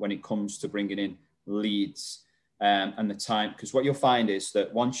can when it comes to bringing in leads and the time. Because what you'll find is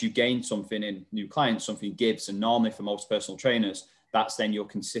that once you gain something in new clients, something gives, and normally for most personal trainers, that's then your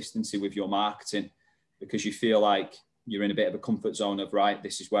consistency with your marketing, because you feel like you're in a bit of a comfort zone of, right,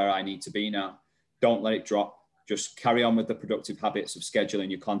 this is where I need to be now. Don't let it drop. Just carry on with the productive habits of scheduling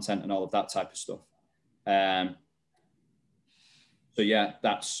your content and all of that type of stuff. So yeah,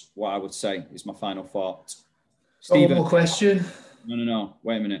 that's what I would say is my final thought. Stephen, one more question. No.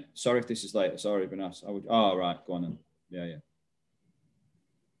 Wait a minute. Sorry if this is late. It's already been asked. Oh, right. Go on then.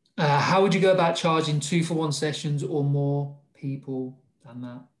 Yeah. How would you go about charging 2-for-1 sessions or more people than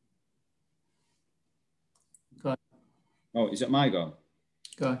that? Go. Oh, is it my go?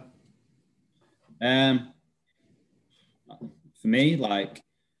 Go. For me, like,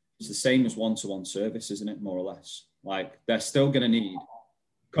 it's the same as one-to-one service, isn't it? More or less. Like, they're still going to need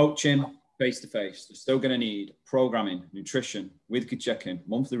coaching face-to-face. They're still going to need programming, nutrition, weekly check-in,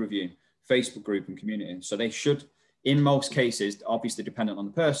 monthly review, Facebook group and community. So they should, in most cases, obviously dependent on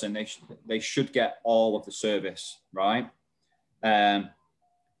the person, they should get all of the service, right?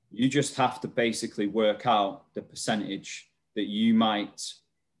 You just have to basically work out the percentage that you might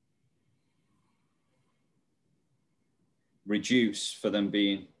reduce for them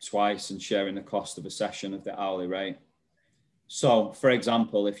being twice and sharing the cost of a session of the hourly rate. So, for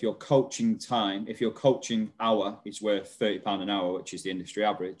example, if your coaching hour is worth £30 an hour, which is the industry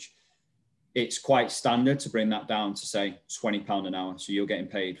average, it's quite standard to bring that down to, say, £20 an hour. So you're getting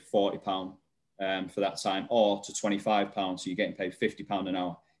paid £40 for that time, or to £25. So you're getting paid £50 an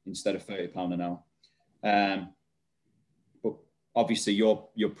hour instead of £30 an hour. But obviously your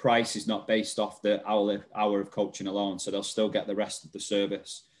price is not based off the hour of coaching alone. So they'll still get the rest of the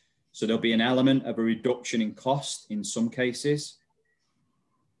service. So there'll be an element of a reduction in cost in some cases,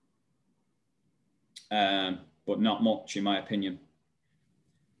 but not much, in my opinion.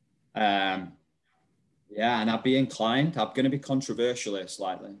 Yeah, and I'm going to be controversial here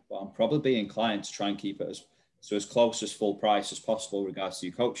slightly, but I'm probably inclined to try and keep it as close as full price as possible in regards to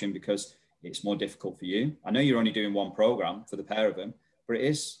your coaching, because it's more difficult for you. I know you're only doing one program for the pair of them, but it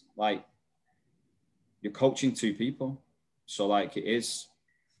is like you're coaching two people. So like it is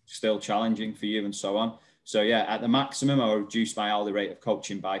still challenging for you and so on. So yeah, at the maximum, I'll reduce my hourly rate of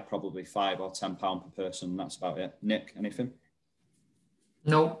coaching by probably £5 or £10 per person. That's about it. Nick, anything?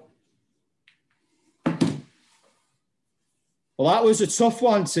 No. Well, that was a tough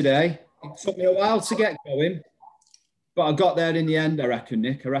one today. It took me a while to get going, but I got there in the end, I reckon,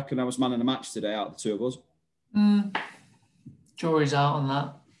 Nick. I reckon I was man of the match today out of the two of us. Jury's out on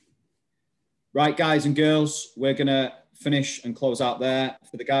that. Right, guys and girls, we're going to finish and close out there.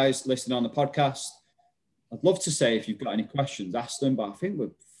 For the guys listening on the podcast, I'd love to say if you've got any questions, ask them, but I think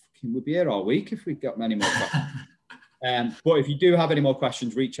we'll be here all week if we've got many more questions. But if you do have any more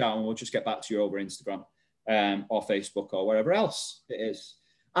questions, reach out and we'll just get back to you over Instagram. Or Facebook or wherever else it is.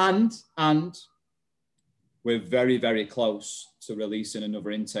 And we're very, very close to releasing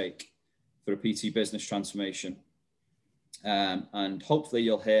another intake for a PT business transformation. And hopefully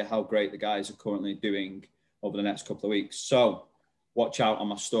you'll hear how great the guys are currently doing over the next couple of weeks. So watch out on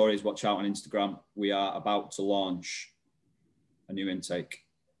my stories, watch out on Instagram. We are about to launch a new intake.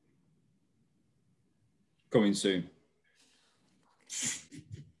 Coming soon.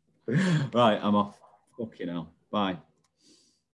 Right, I'm off. Fucking hell. Bye.